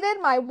completed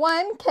my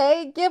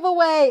 1K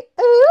giveaway.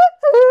 Ooh,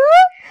 ooh.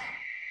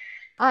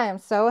 I am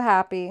so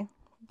happy.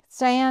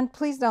 Cheyenne,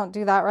 please don't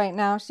do that right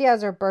now. She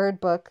has her bird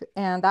book,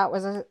 and that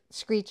was a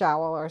screech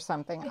owl or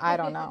something. I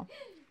don't know.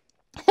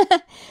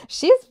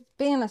 She's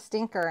being a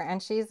stinker,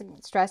 and she's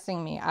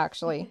stressing me,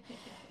 actually.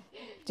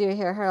 Do you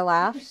hear her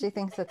laugh? She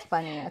thinks it's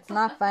funny. It's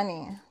not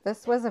funny.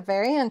 This was a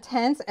very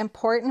intense,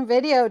 important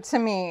video to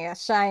me,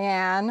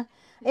 Cheyenne.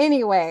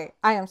 Anyway,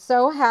 I am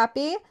so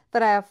happy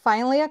that I have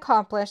finally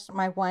accomplished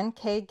my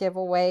 1K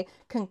giveaway.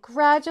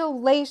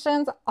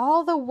 Congratulations,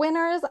 all the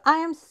winners. I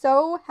am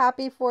so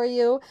happy for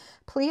you.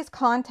 Please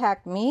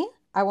contact me.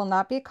 I will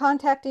not be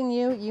contacting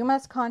you. You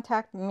must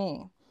contact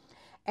me.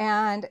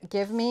 And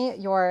give me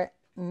your,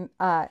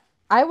 I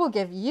will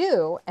give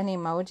you an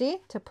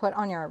emoji to put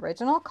on your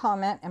original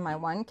comment in my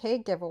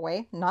 1K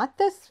giveaway. Not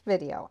this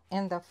video,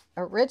 in the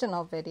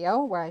original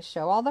video where I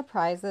show all the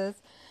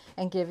prizes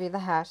and give you the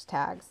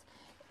hashtags.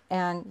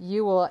 and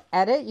you will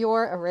edit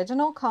your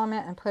original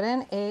comment and put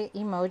in a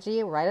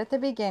emoji right at the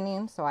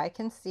beginning so I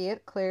can see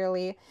it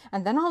clearly,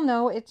 and then I'll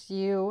know it's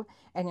you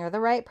and you're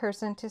the right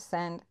person to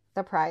send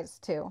the prize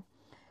to.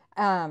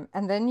 And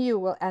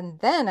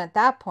then at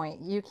that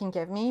point you can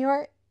give me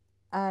your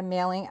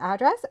mailing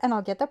address and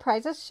I'll get the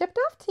prizes shipped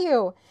off to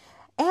you.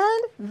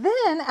 And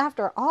then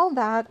after all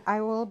that, I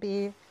will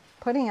be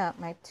putting up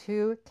my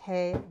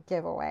 2K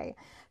giveaway.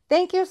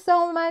 Thank you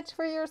so much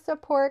for your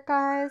support,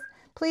 guys.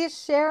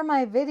 Please share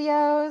my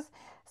videos,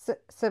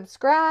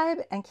 subscribe,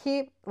 and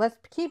let's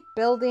keep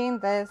building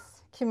this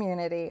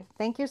community.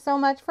 Thank you so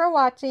much for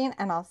watching,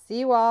 and I'll see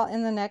you all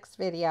in the next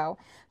video.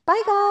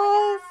 Bye,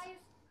 guys.